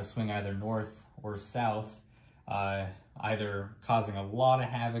right now to swing either north or south, either causing a lot of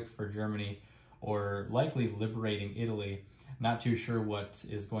havoc for Germany or likely liberating Italy. Not too sure what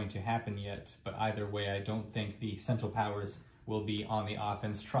is going to happen yet, but either way, I don't think the Central Powers will be on the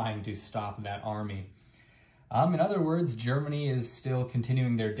offense trying to stop that army. In other words, Germany is still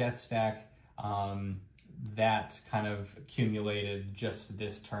continuing their death stack. That kind of accumulated just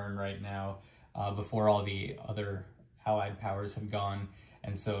this turn right now, before all the other Allied powers have gone.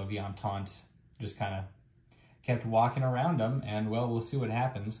 And so the Entente just kind of kept walking around them, and well, we'll see what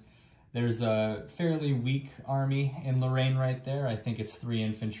happens. There's a fairly weak army in Lorraine right there. I think it's 3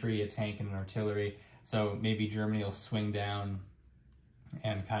 infantry, a tank, and an artillery. So maybe Germany will swing down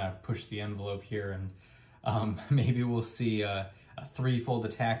and kind of push the envelope here, and maybe we'll see a threefold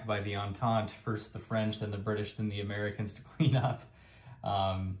attack by the Entente. First the French, then the British, then the Americans to clean up.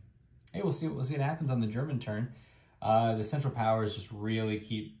 Hey, we'll see what happens on the German turn. The Central Powers just really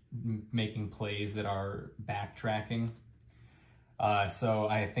keep making plays that are backtracking. So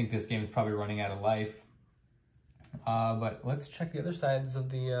I think this game is probably running out of life. But let's check the other sides of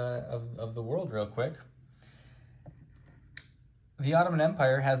the world real quick. The Ottoman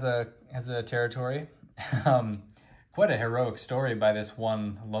Empire has a territory. Quite a heroic story by this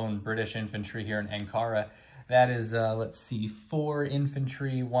one lone British infantry here in Ankara. That is, let's see, 4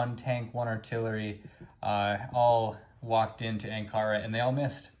 infantry, 1 tank, 1 artillery, all walked into Ankara, and they all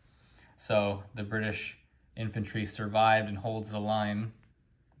missed. So the British infantry survived and holds the line.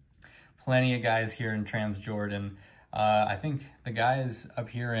 Plenty of guys here in Transjordan. I think the guys up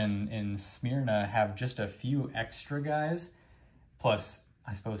here in Smyrna have just a few extra guys, plus,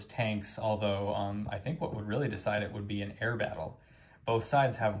 I suppose, tanks, although I think what would really decide it would be an air battle. Both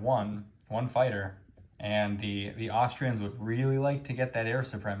sides have one fighter, and the Austrians would really like to get that air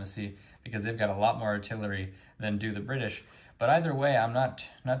supremacy because they've got a lot more artillery than do the British. But either way, I'm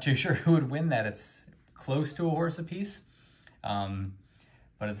not too sure who would win that. It's close to a horse apiece.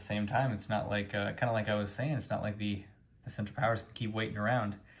 But at the same time, it's not like, kind of like I was saying, it's not like the Central Powers can keep waiting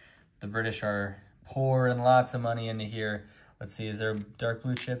around. The British are pouring lots of money into here. Let's see, is there a dark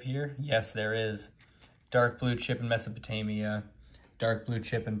blue chip here? Yes, there is. Dark blue chip in Mesopotamia, dark blue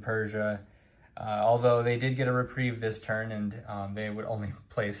chip in Persia. Although they did get a reprieve this turn, and they would only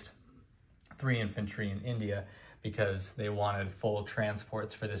placed 3 infantry in India because they wanted full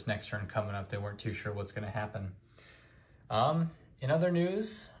transports for this next turn coming up. They weren't too sure what's going to happen. In other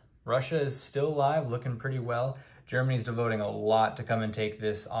news, Russia is still alive, looking pretty well. Germany's devoting a lot to come and take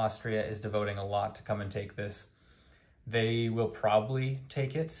this. Austria is devoting a lot to come and take this. They will probably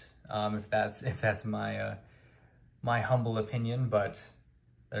take it, if that's my my humble opinion, but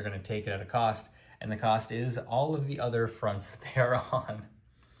they're going to take it at a cost, and the cost is all of the other fronts that they are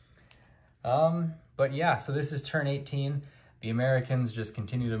on. But yeah, so this is turn 18. The Americans just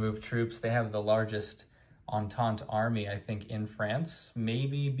continue to move troops. They have the largest Entente army, I think, in France,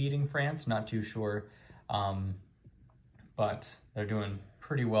 maybe beating France, not too sure. But they're doing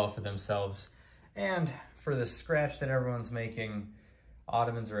pretty well for themselves. And for the scratch that everyone's making,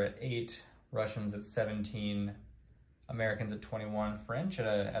 Ottomans are at 8, Russians at 17, Americans at 21, French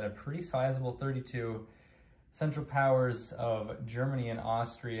at a pretty sizable 32, Central Powers of Germany and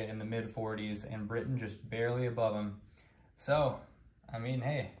Austria in the mid-40s, and Britain just barely above them. So, I mean,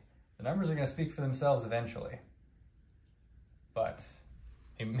 hey, the numbers are going to speak for themselves eventually. But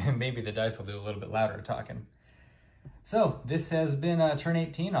maybe the dice will do a little bit louder talking. So, this has been turn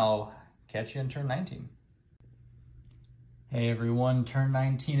 18. I'll catch you in turn 19. Hey everyone, turn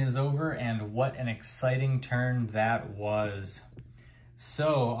 19 is over, and what an exciting turn that was.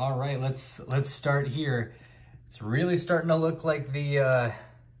 So, all right, let's start here. It's really starting to look like the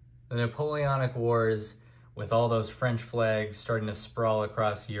Napoleonic Wars, with all those French flags starting to sprawl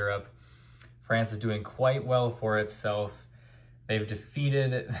across Europe. France is doing quite well for itself. They've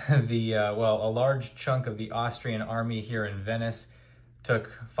defeated a large chunk of the Austrian army here in Venice. Took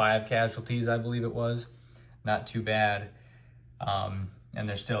 5 casualties, I believe it was. Not too bad. And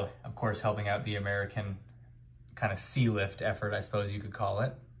they're still, of course, helping out the American kind of sea lift effort, I suppose you could call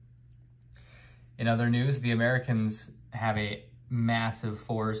it. In other news, the Americans have a massive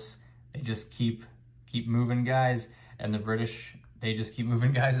force. They just keep moving guys, and the British, they just keep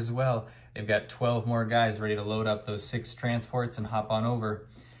moving guys as well. They've got 12 more guys ready to load up those 6 transports and hop on over.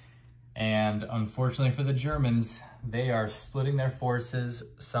 And unfortunately for the Germans, they are splitting their forces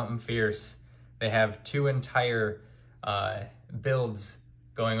something fierce. They have 2 entire builds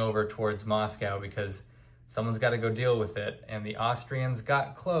going over towards Moscow because someone's got to go deal with it. And the Austrians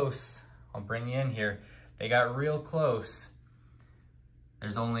got close. I'll bring you in here. They got real close.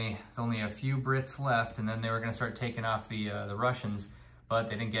 There's only a few Brits left, and then they were going to start taking off the Russians, but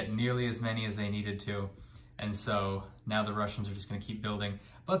they didn't get nearly as many as they needed to. And so Now the Russians are just going to keep building.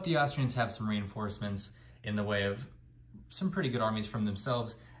 But the Austrians have some reinforcements in the way of some pretty good armies from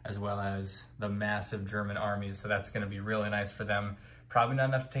themselves, as well as the massive German armies. So that's going to be really nice for them. Probably not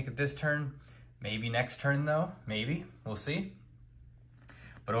enough to take it this turn. Maybe next turn, though. Maybe. We'll see.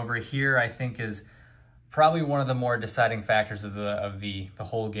 But over here, I think, is probably one of the more deciding factors of the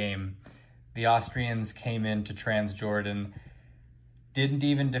whole game. The Austrians came into Transjordan, didn't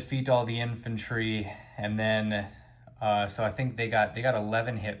even defeat all the infantry, and then so I think they got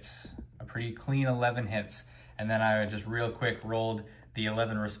 11 hits, a pretty clean 11 hits, and then I just real quick rolled the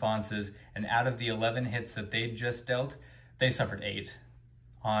 11 responses, and out of the 11 hits that they just dealt, they suffered 8.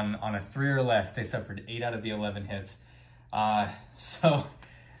 On a 3 or less, they suffered 8 out of the 11 hits. So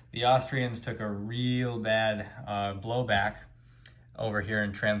the Austrians took a real bad blowback over here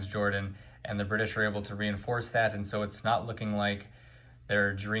in Transjordan, and the British are able to reinforce that, and so it's not looking like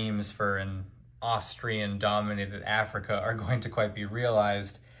their dreams for an Austrian-dominated Africa are going to quite be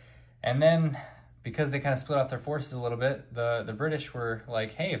realized. And then, because they kind of split off their forces a little bit, the British were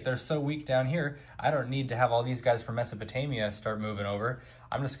like, hey, if they're so weak down here, I don't need to have all these guys from Mesopotamia start moving over.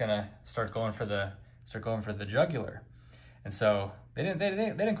 I'm just gonna start going for the jugular. And so they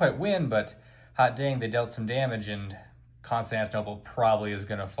didn't quite win, but hot dang, they dealt some damage, and Constantinople probably is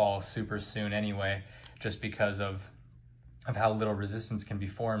gonna fall super soon anyway, just because of how little resistance can be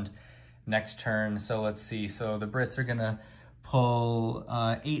formed next turn. So let's see. So the Brits are gonna pull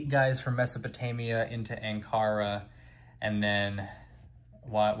 8 guys from Mesopotamia into Ankara, and then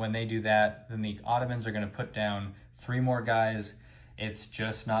when they do that, then the Ottomans are gonna put down 3 more guys. It's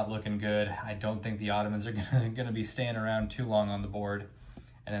just not looking good. I don't think the Ottomans are gonna be staying around too long on the board,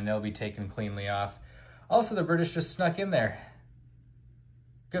 and then they'll be taken cleanly off. Also, the British just snuck in there.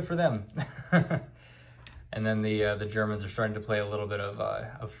 Good for them. And then the Germans are starting to play a little bit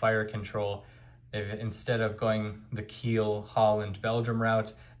of fire control. Instead of going the Kiel, Holland, Belgium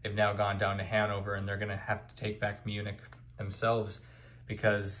route, they've now gone down to Hanover, and they're going to have to take back Munich themselves,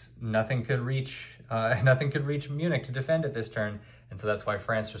 because nothing could reach Munich to defend it this turn, and so that's why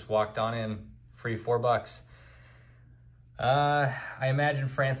France just walked on in, free $4. I imagine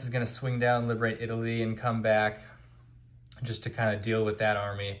France is going to swing down, liberate Italy, and come back just to kind of deal with that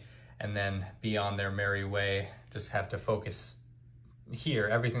army, and then be on their merry way. Just have to focus here.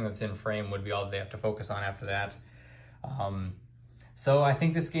 Everything that's in frame would be all they have to focus on after that. So I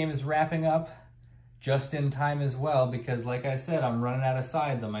think this game is wrapping up just in time as well, because like I said, I'm running out of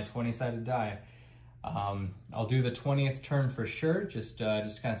sides on my 20-sided die. I'll do the 20th turn for sure, just to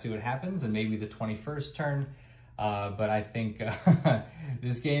kind of see what happens, and maybe the 21st turn. But I think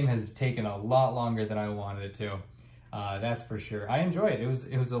this game has taken a lot longer than I wanted it to. That's for sure. I enjoyed it.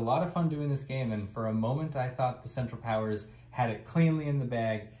 It was a lot of fun doing this game, and for a moment I thought the Central Powers had it cleanly in the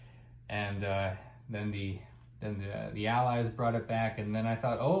bag, and then the Allies brought it back, and then I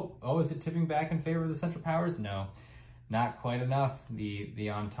thought, oh, is it tipping back in favor of the Central Powers? No, not quite enough. The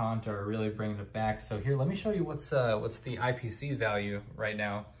Entente are really bringing it back. So here, let me show you what's the IPC's value right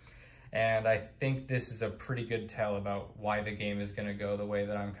now, and I think this is a pretty good tell about why the game is going to go the way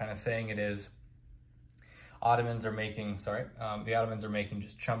that I'm kind of saying it is. The Ottomans are making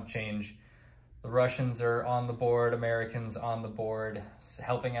just chump change. The Russians are on the board, Americans on the board,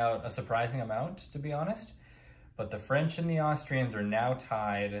 helping out a surprising amount, to be honest. But the French and the Austrians are now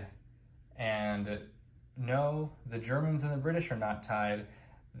tied, and no, the Germans and the British are not tied.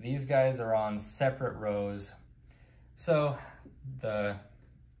 These guys are on separate rows. So the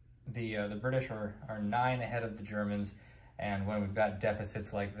British are 9 ahead of the Germans, and when we've got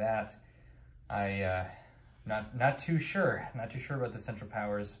deficits like that, not too sure about the Central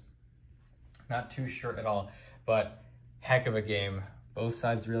Powers. Not too sure at all, but heck of a game. Both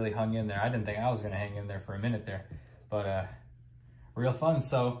sides really hung in there. I didn't think I was going to hang in there for a minute there, but real fun.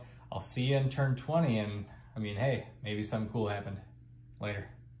 So I'll see you in turn 20, and I mean, hey, maybe something cool happened. Later.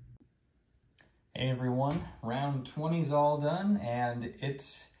 Hey everyone, round 20's all done, and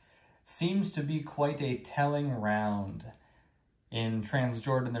it seems to be quite a telling round. In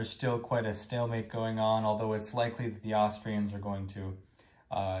Transjordan, there's still quite a stalemate going on, although it's likely that the Austrians are going to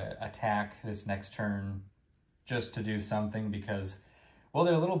attack this next turn just to do something, because, well,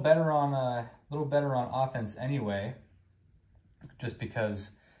 they're a little better on offense anyway, just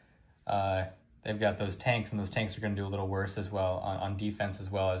because they've got those tanks, and those tanks are going to do a little worse as well on defense as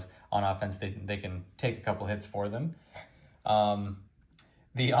well as on offense. They can take a couple hits for them.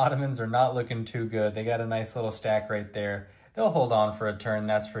 The Ottomans are not looking too good. They got a nice little stack right there. They'll hold on for a turn,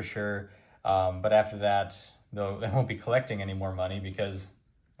 that's for sure. But after that, they won't be collecting any more money because,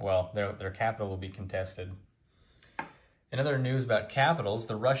 well, their capital will be contested. In other news about capitals,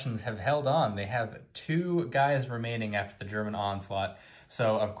 the Russians have held on. They have 2 guys remaining after the German onslaught.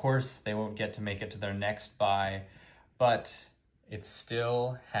 So, of course, they won't get to make it to their next buy, but it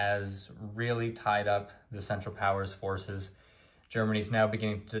still has really tied up the Central Powers forces. Germany's now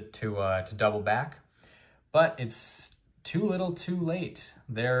beginning to double back, but it's too little too late.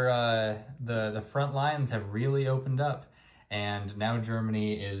 The front lines have really opened up, and now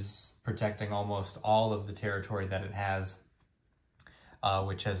Germany is protecting almost all of the territory that it has,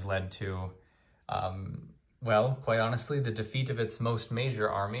 which has led to, well, quite honestly, the defeat of its most major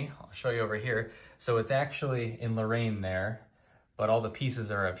army. I'll show you over here. So it's actually in Lorraine there, but all the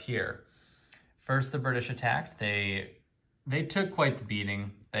pieces are up here. First, the British attacked. They took quite the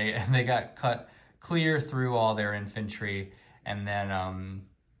beating. They got cut clear through all their infantry, and then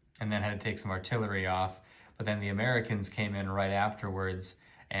had to take some artillery off. But then the Americans came in right afterwards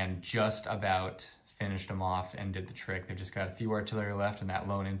and just about finished them off and did the trick. They've just got a few artillery left and that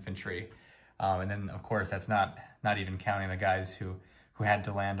lone infantry. And then, of course, that's not even counting the guys who had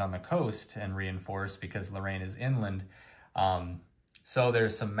to land on the coast and reinforce because Lorraine is inland. So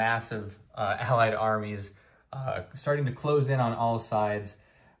there's some massive Allied armies starting to close in on all sides.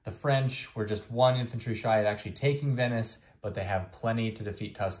 The French were just 1 infantry shy of actually taking Venice, but they have plenty to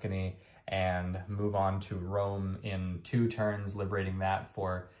defeat Tuscany and move on to Rome in 2 turns, liberating that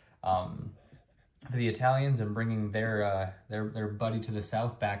for the Italians and bringing their buddy to the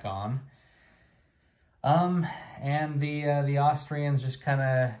south back on. And the Austrians just kind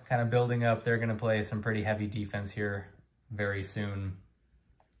of building up. They're going to play some pretty heavy defense here very soon.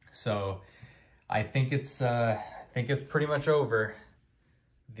 So I think it's pretty much over.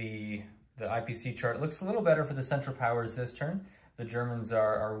 The IPC chart looks a little better for the Central Powers this turn. The Germans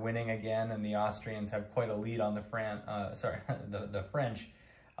are winning again, and the Austrians have quite a lead on the the French.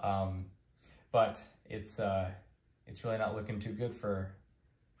 But it's really not looking too good for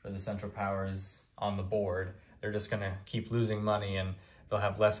the Central Powers on the board. They're just going to keep losing money, and they'll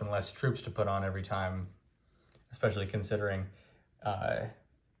have less and less troops to put on every time, especially considering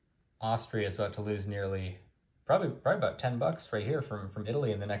Austria is about to lose probably about $10 right here from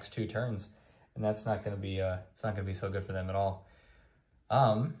Italy in the next 2 turns, and that's not going to be it's not going to be so good for them at all.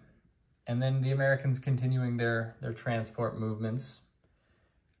 And then the Americans continuing their transport movements.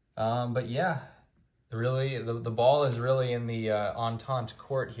 But yeah, really the ball is really in the Entente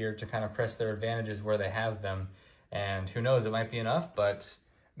court here to kind of press their advantages where they have them, and who knows, it might be enough, but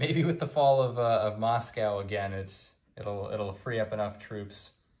maybe with the fall of Moscow again, it'll free up enough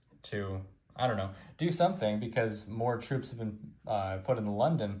troops to, I don't know, do something, because more troops have been put in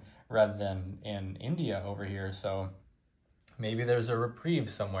London rather than in India over here, so maybe there's a reprieve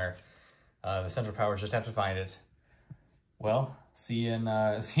somewhere. The Central Powers just have to find it. Well, see you in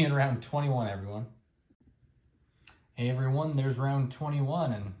round 21, everyone. Hey everyone, there's round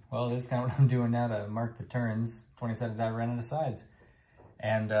 21, and well, this is kind of what I'm doing now to mark the turns. 20 sides, I ran out of sides.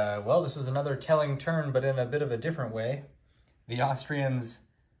 And well, this was another telling turn, but in a bit of a different way. The Austrians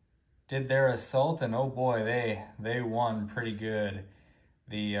did their assault, and oh boy, they won pretty good.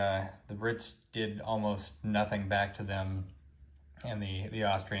 The Brits did almost nothing back to them, and the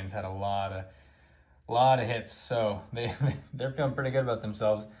Austrians had a lot of hits, so they're feeling pretty good about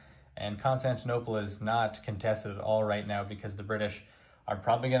themselves. And Constantinople is not contested at all right now because the British are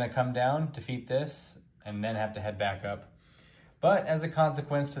probably going to come down, defeat this, and then have to head back up. But as a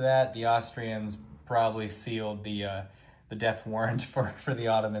consequence to that, the Austrians probably sealed the death warrant for the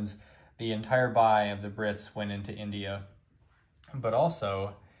Ottomans. The entire buy of the Brits went into India. But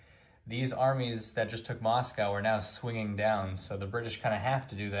also, these armies that just took Moscow are now swinging down, so the British kind of have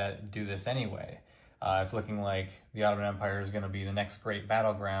to do this anyway. It's looking like the Ottoman Empire is going to be the next great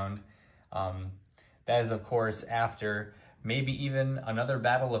battleground. That is, of course, after maybe even another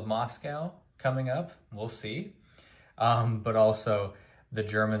Battle of Moscow coming up. We'll see. But also, the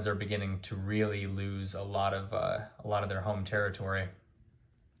Germans are beginning to really lose a lot of their home territory.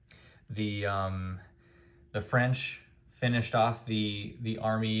 The French finished off the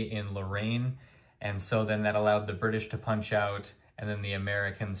army in Lorraine, and so then that allowed the British to punch out, and then the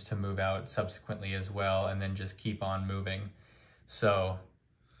Americans to move out subsequently as well, and then just keep on moving. So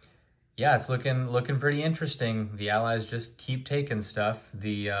yeah, it's looking pretty interesting. The Allies just keep taking stuff.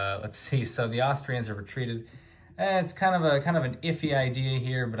 Let's see, so the Austrians have retreated. It's kind of an iffy idea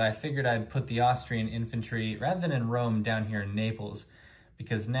here, but I figured I'd put the Austrian infantry, rather than in Rome, down here in Naples,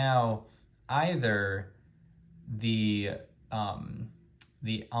 because now either the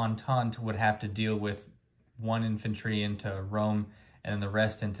Entente would have to deal with 1 infantry into Rome and then the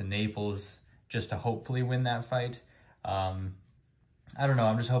rest into Naples just to hopefully win that fight. I don't know.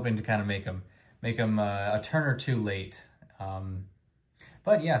 I'm just hoping to kind of make them a turn or two late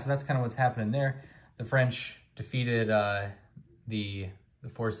But yeah, so that's kind of what's happening there. The French defeated the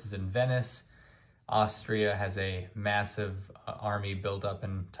forces in Venice. Austria has a massive army built up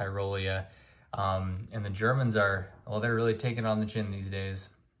in Tyrolia. And the Germans are, well, they're really taking on the chin these days.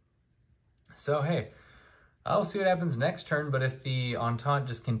 So, hey, I'll see what happens next turn, but if the Entente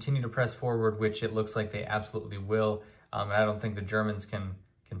just continue to press forward, which it looks like they absolutely will, and I don't think the Germans can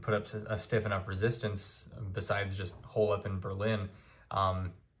put up a stiff enough resistance besides just hole up in Berlin,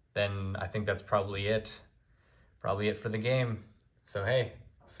 then I think that's probably it. Probably it for the game. So, hey,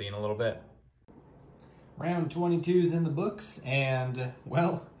 I'll see you in a little bit. Round 22 is in the books, and,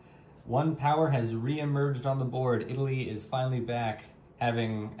 well, one power has re-emerged on the board. Italy is finally back,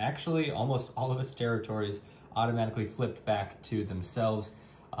 having actually almost all of its territories automatically flipped back to themselves,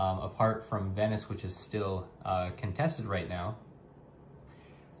 apart from Venice, which is still contested right now.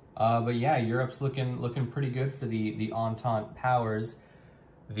 But yeah, Europe's looking pretty good for the Entente powers.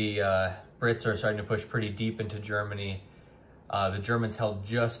 The Brits are starting to push pretty deep into Germany. The Germans held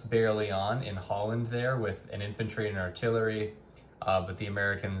just barely on in Holland there with an infantry and artillery, but the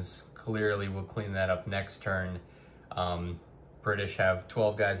Americans clearly will clean that up next turn. British have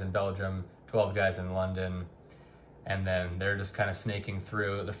 12 guys in Belgium, 12 guys in London, and then they're just kind of snaking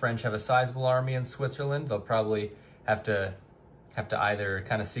through. The French have a sizable army in Switzerland. They'll probably have to either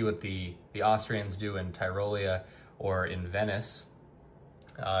kind of see what the Austrians do in Tyrolia or in Venice,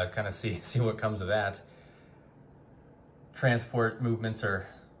 kind of see what comes of that. Transport movements are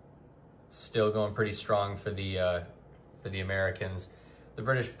still going pretty strong for the Americans. The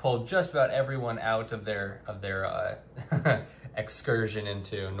British pulled just about everyone out of their excursion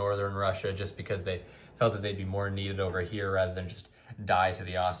into northern Russia just because they felt that they'd be more needed over here rather than just die to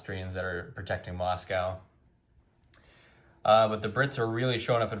the Austrians that are protecting Moscow. But the Brits are really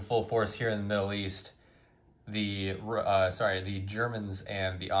showing up in full force here in the Middle East. The Germans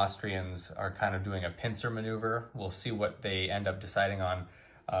and the Austrians are kind of doing a pincer maneuver. We'll see what they end up deciding on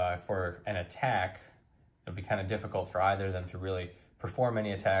for an attack. It'll be kind of difficult for either of them to really perform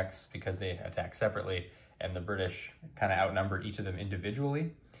any attacks because they attack separately, and the British kind of outnumber each of them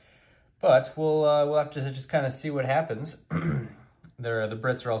individually. But we'll have to just kind of see what happens. The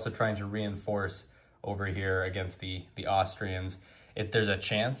Brits are also trying to reinforce over here against the Austrians. There's a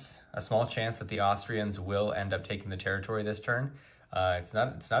small chance that the Austrians will end up taking the territory this turn. It's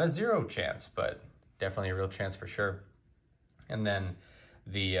not a zero chance, but definitely a real chance for sure. And then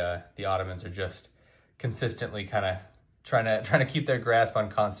the Ottomans are just consistently kind of trying to keep their grasp on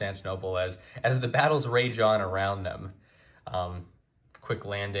Constantinople as the battles rage on around them. Quick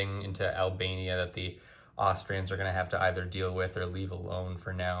landing into Albania that the Austrians are going to have to either deal with or leave alone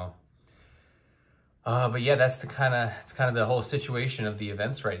for now. But yeah, it's kind of the whole situation of the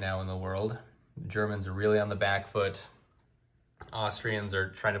events right now in the world. The Germans are really on the back foot. Austrians are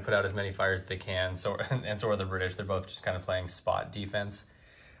trying to put out as many fires as they can. So are the British. They're both just kind of playing spot defense.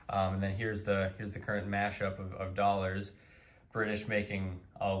 And then here's the current mashup of dollars. British making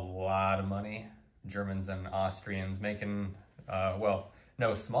a lot of money. Germans and Austrians making,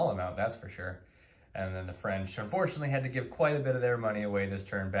 no small amount, that's for sure. And then the French, unfortunately, had to give quite a bit of their money away this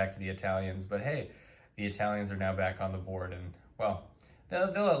turn back to the Italians. But hey, the Italians are now back on the board, and, well,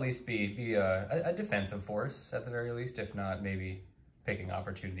 they'll at least be a defensive force, at the very least, if not maybe picking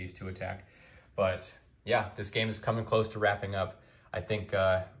opportunities to attack. But, yeah, this game is coming close to wrapping up. I think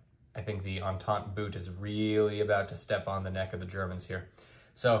the Entente boot is really about to step on the neck of the Germans here.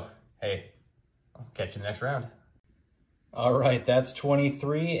 So, hey, I'll catch you in the next round. All right, that's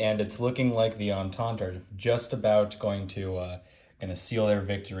 23, and it's looking like the Entente are just about going to seal their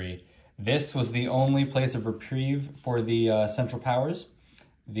victory. This was the only place of reprieve for the Central Powers.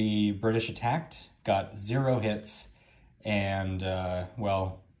 The British attacked, got 0 hits, and,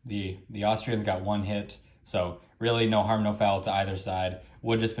 the Austrians got 1 hit, so really no harm, no foul to either side.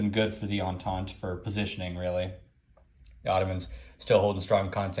 Would have just been good for the Entente for positioning, really. The Ottomans still holding strong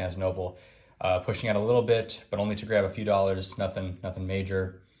in Constantinople, pushing out a little bit, but only to grab a few dollars, nothing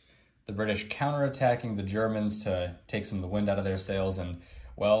major. The British counterattacking the Germans to take some of the wind out of their sails, and,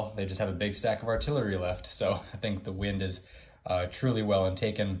 well, they just have a big stack of artillery left, so I think the wind is truly well and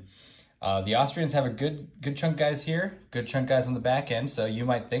taken. The Austrians have a good chunk guys here, good chunk guys on the back end, so you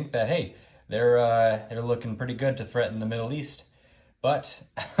might think that, hey, they're looking pretty good to threaten the Middle East. But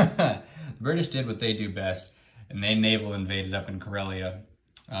the British did what they do best, and they naval invaded up in Karelia.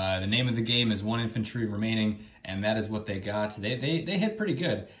 The name of the game is 1 infantry remaining, and that is what they got. They hit pretty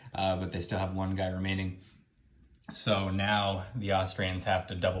good, but they still have 1 guy remaining. So now the Austrians have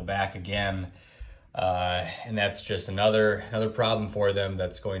to double back again, and that's just another problem for them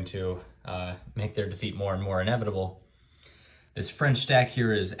that's going to make their defeat more and more inevitable. This French stack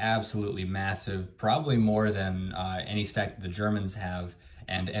here is absolutely massive, probably more than any stack that the Germans have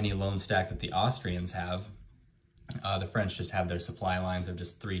and any lone stack that the Austrians have. The French just have their supply lines of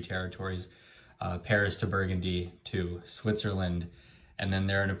just 3 territories, Paris to Burgundy to Switzerland, and then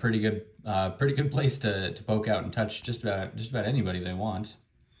they're in a pretty good place to poke out and touch just about anybody they want.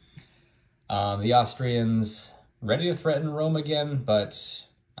 The Austrians ready to threaten Rome again, but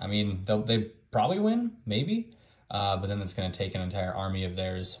I mean they probably win, maybe, but then it's going to take an entire army of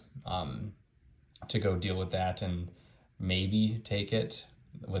theirs to go deal with that and maybe take it.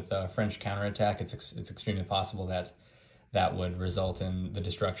 With a French counterattack, it's extremely possible that that would result in the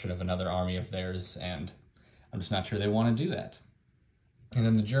destruction of another army of theirs, and I'm just not sure they want to do that. And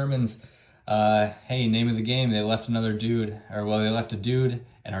then the Germans, hey, name of the game, they left another dude, or well, they left a dude,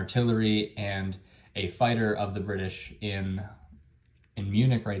 an artillery, and a fighter of the British in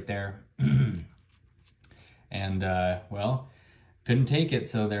Munich right there. And, well, couldn't take it,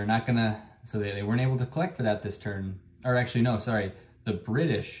 so they're not gonna, so they weren't able to collect for that this turn. Or actually, no, sorry, the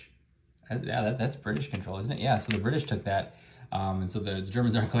British, yeah, that's British control, isn't it? Yeah, so the British took that, and so the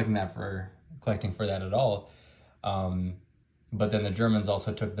Germans aren't collecting for that at all. But then the Germans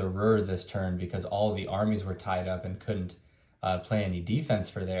also took the Ruhr this turn because all the armies were tied up and couldn't play any defense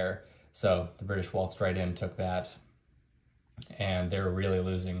for there. So the British waltzed right in, took that, and they were really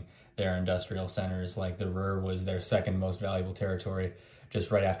losing their industrial centers. Like the Ruhr was their second most valuable territory,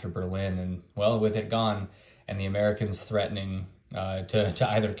 just right after Berlin. And well, with it gone, and the Americans threatening to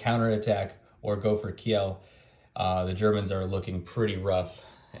either counterattack or go for Kiel, the Germans are looking pretty rough,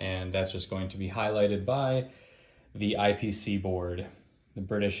 and that's just going to be highlighted by the IPC board. The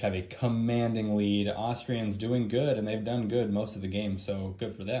British have a commanding lead. Austrians doing good, and they've done good most of the game, so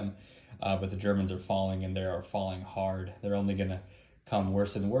good for them. But the Germans are falling, and they are falling hard. They're only going to come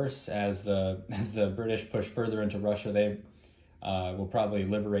worse and worse as the British push further into Russia. They will probably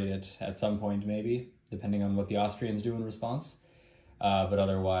liberate it at some point, maybe, depending on what the Austrians do in response. But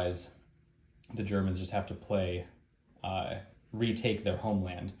otherwise, the Germans just have to retake their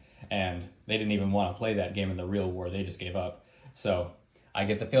homeland. And they didn't even want to play that game in the real war. They just gave up. So I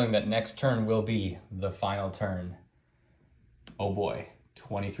get the feeling that next turn will be the final turn. Oh boy,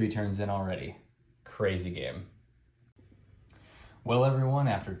 23 turns in already. Crazy game. Well, everyone,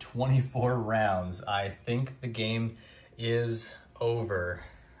 after 24 rounds, I think the game is over.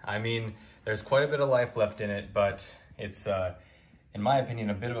 I mean, there's quite a bit of life left in it, but it's, in my opinion,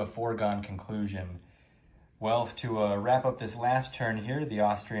 a bit of a foregone conclusion. Well, to wrap up this last turn here, the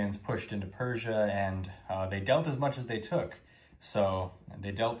Austrians pushed into Persia, and they dealt as much as they took. So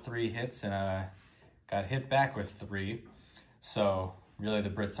they dealt 3 hits and got hit back with 3. So really the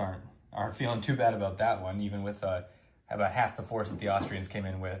Brits aren't feeling too bad about that one, even with about half the force that the Austrians came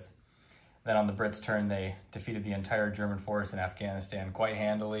in with. Then on the Brits' turn, they defeated the entire German force in Afghanistan quite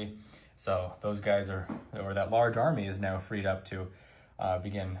handily. So those guys or that large army is now freed up to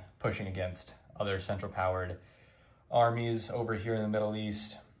begin pushing against other central-powered armies over here in the Middle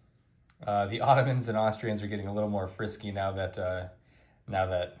East. The Ottomans and Austrians are getting a little more frisky now that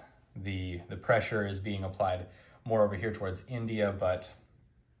the pressure is being applied more over here towards India, but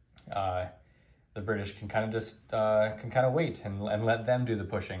the British can kind of wait and let them do the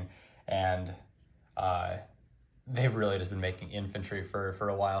pushing, and they've really just been making infantry for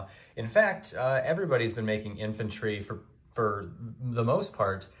a while. In fact, everybody's been making infantry for the most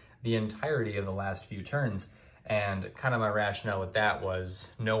part the entirety of the last few turns. And kind of my rationale with that was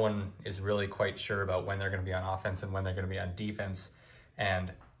no one is really quite sure about when they're going to be on offense and when they're going to be on defense.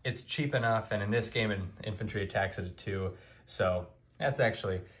 And it's cheap enough, and in this game, infantry attacks at a 2. So that's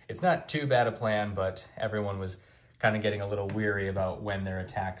it's not too bad a plan, but everyone was kind of getting a little weary about when their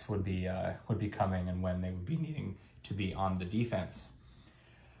attacks would be coming and when they would be needing to be on the defense.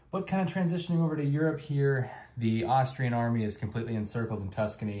 But kind of transitioning over to Europe here, the Austrian army is completely encircled in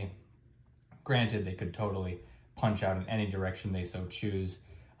Tuscany. Granted, they could totally punch out in any direction they so choose.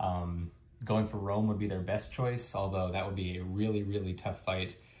 Going for Rome would be their best choice, although that would be a really, really tough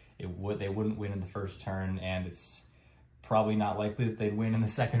fight. They wouldn't win in the first turn, and it's probably not likely that they'd win in the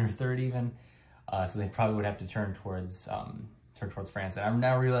second or third even. So they probably would have to turn towards France. And I'm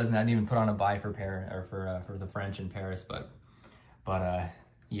now realizing I didn't even put on a buy for the French in Paris, but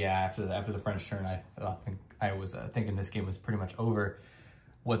yeah, after the French turn, I was thinking this game was pretty much over.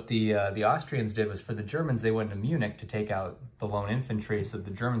 What the Austrians did was, for the Germans, they went to Munich to take out the lone infantry so the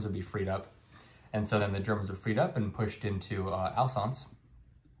Germans would be freed up. And so then the Germans were freed up and pushed into Alsace.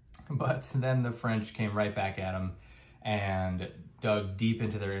 But then the French came right back at them and dug deep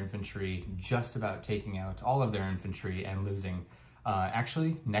into their infantry, just about taking out all of their infantry and losing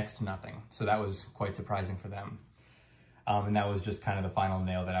actually next to nothing. So that was quite surprising for them. And that was just kind of the final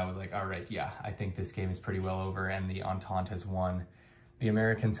nail that I was like, all right, yeah, I think this game is pretty well over and the Entente has won. The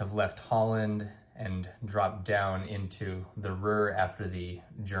Americans have left Holland and dropped down into the Ruhr after the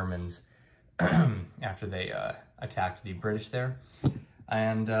Germans, after they attacked the British there.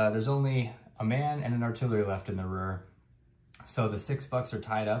 And there's only a man and an artillery left in the Ruhr. So the 6 bucks are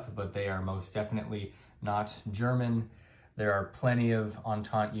tied up, but they are most definitely not German. There are plenty of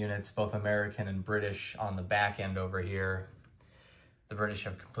Entente units, both American and British, on the back end over here. The British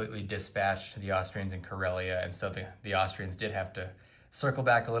have completely dispatched the Austrians in Karelia, and so the Austrians did have to circle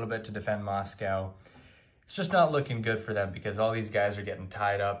back a little bit to defend Moscow. It's just not looking good for them because all these guys are getting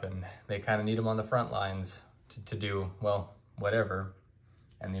tied up and they kind of need them on the front lines to do, well, whatever.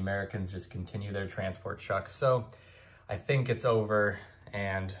 And the Americans just continue their transport chuck. So I think it's over.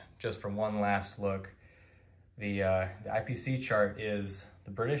 And just for one last look, the IPC chart is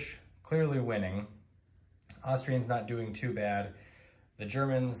the British clearly winning. Austrians not doing too bad. The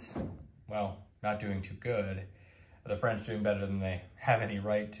Germans, well, not doing too good. The French doing better than they have any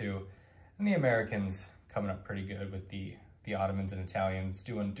right to. And the Americans coming up pretty good with the Ottomans and Italians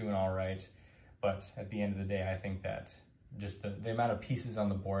doing all right. But at the end of the day, I think that just the amount of pieces on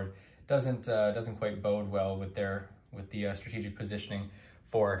the board doesn't quite bode well with the strategic positioning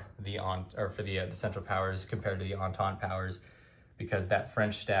for the Central Powers compared to the Entente powers, because that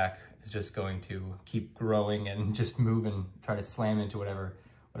French stack is just going to keep growing and just move and try to slam into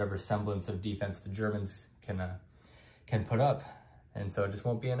whatever semblance of defense the Germans can put up, and so it just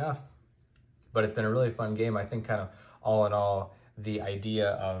won't be enough. But it's been a really fun game. I think kind of all in all, the idea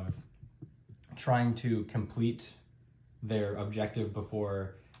of trying to complete their objective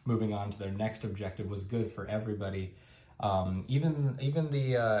before moving on to their next objective was good for everybody.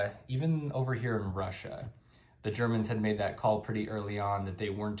 Even over here in Russia, the Germans had made that call pretty early on that they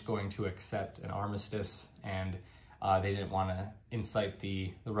weren't going to accept an armistice, and they didn't want to incite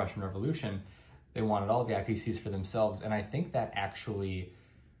the Russian Revolution. They wanted all the IPCs for themselves, and I think that actually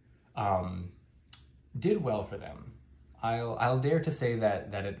did well for them. I'll dare to say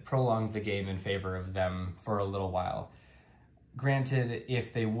that it prolonged the game in favor of them for a little while. Granted,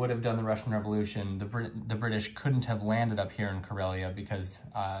 if they would have done the Russian Revolution, the British couldn't have landed up here in Karelia because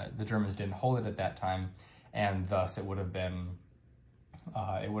the Germans didn't hold it at that time, and thus it would have been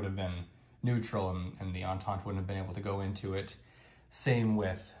neutral, and the Entente wouldn't have been able to go into it. Same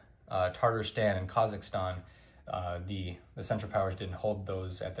with Tatarstan and Kazakhstan. The Central Powers didn't hold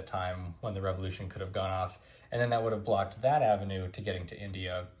those at the time when the revolution could have gone off, and then that would have blocked that avenue to getting to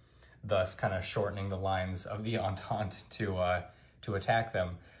India, thus kind of shortening the lines of the Entente to attack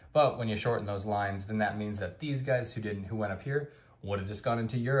them. But when you shorten those lines, then that means that these guys who went up here would have just gone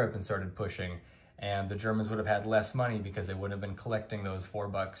into Europe and started pushing, and the Germans would have had less money because they wouldn't have been collecting those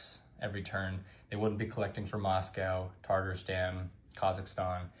 $4 every turn. They wouldn't be collecting for Moscow, Tatarstan,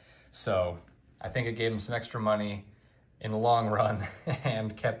 Kazakhstan. So I think it gave them some extra money in the long run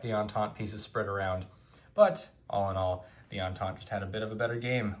and kept the Entente pieces spread around. But all in all, the Entente just had a bit of a better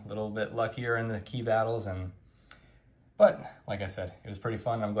game, a little bit luckier in the key battles. But like I said, it was pretty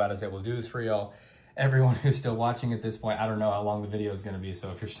fun. I'm glad I was able to do this for y'all. Everyone who's still watching at this point, I don't know how long the video is going to be, so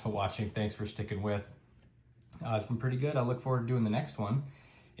if you're still watching, thanks for sticking with. It's been pretty good. I look forward to doing the next one.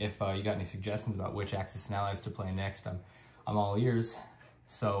 If you got any suggestions about which Axis and Allies to play next, I'm all ears.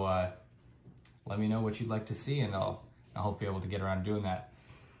 So let me know what you'd like to see, and I'll hope be able to get around to doing that.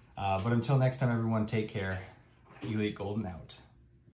 But until next time, everyone, take care. Elite Golden out.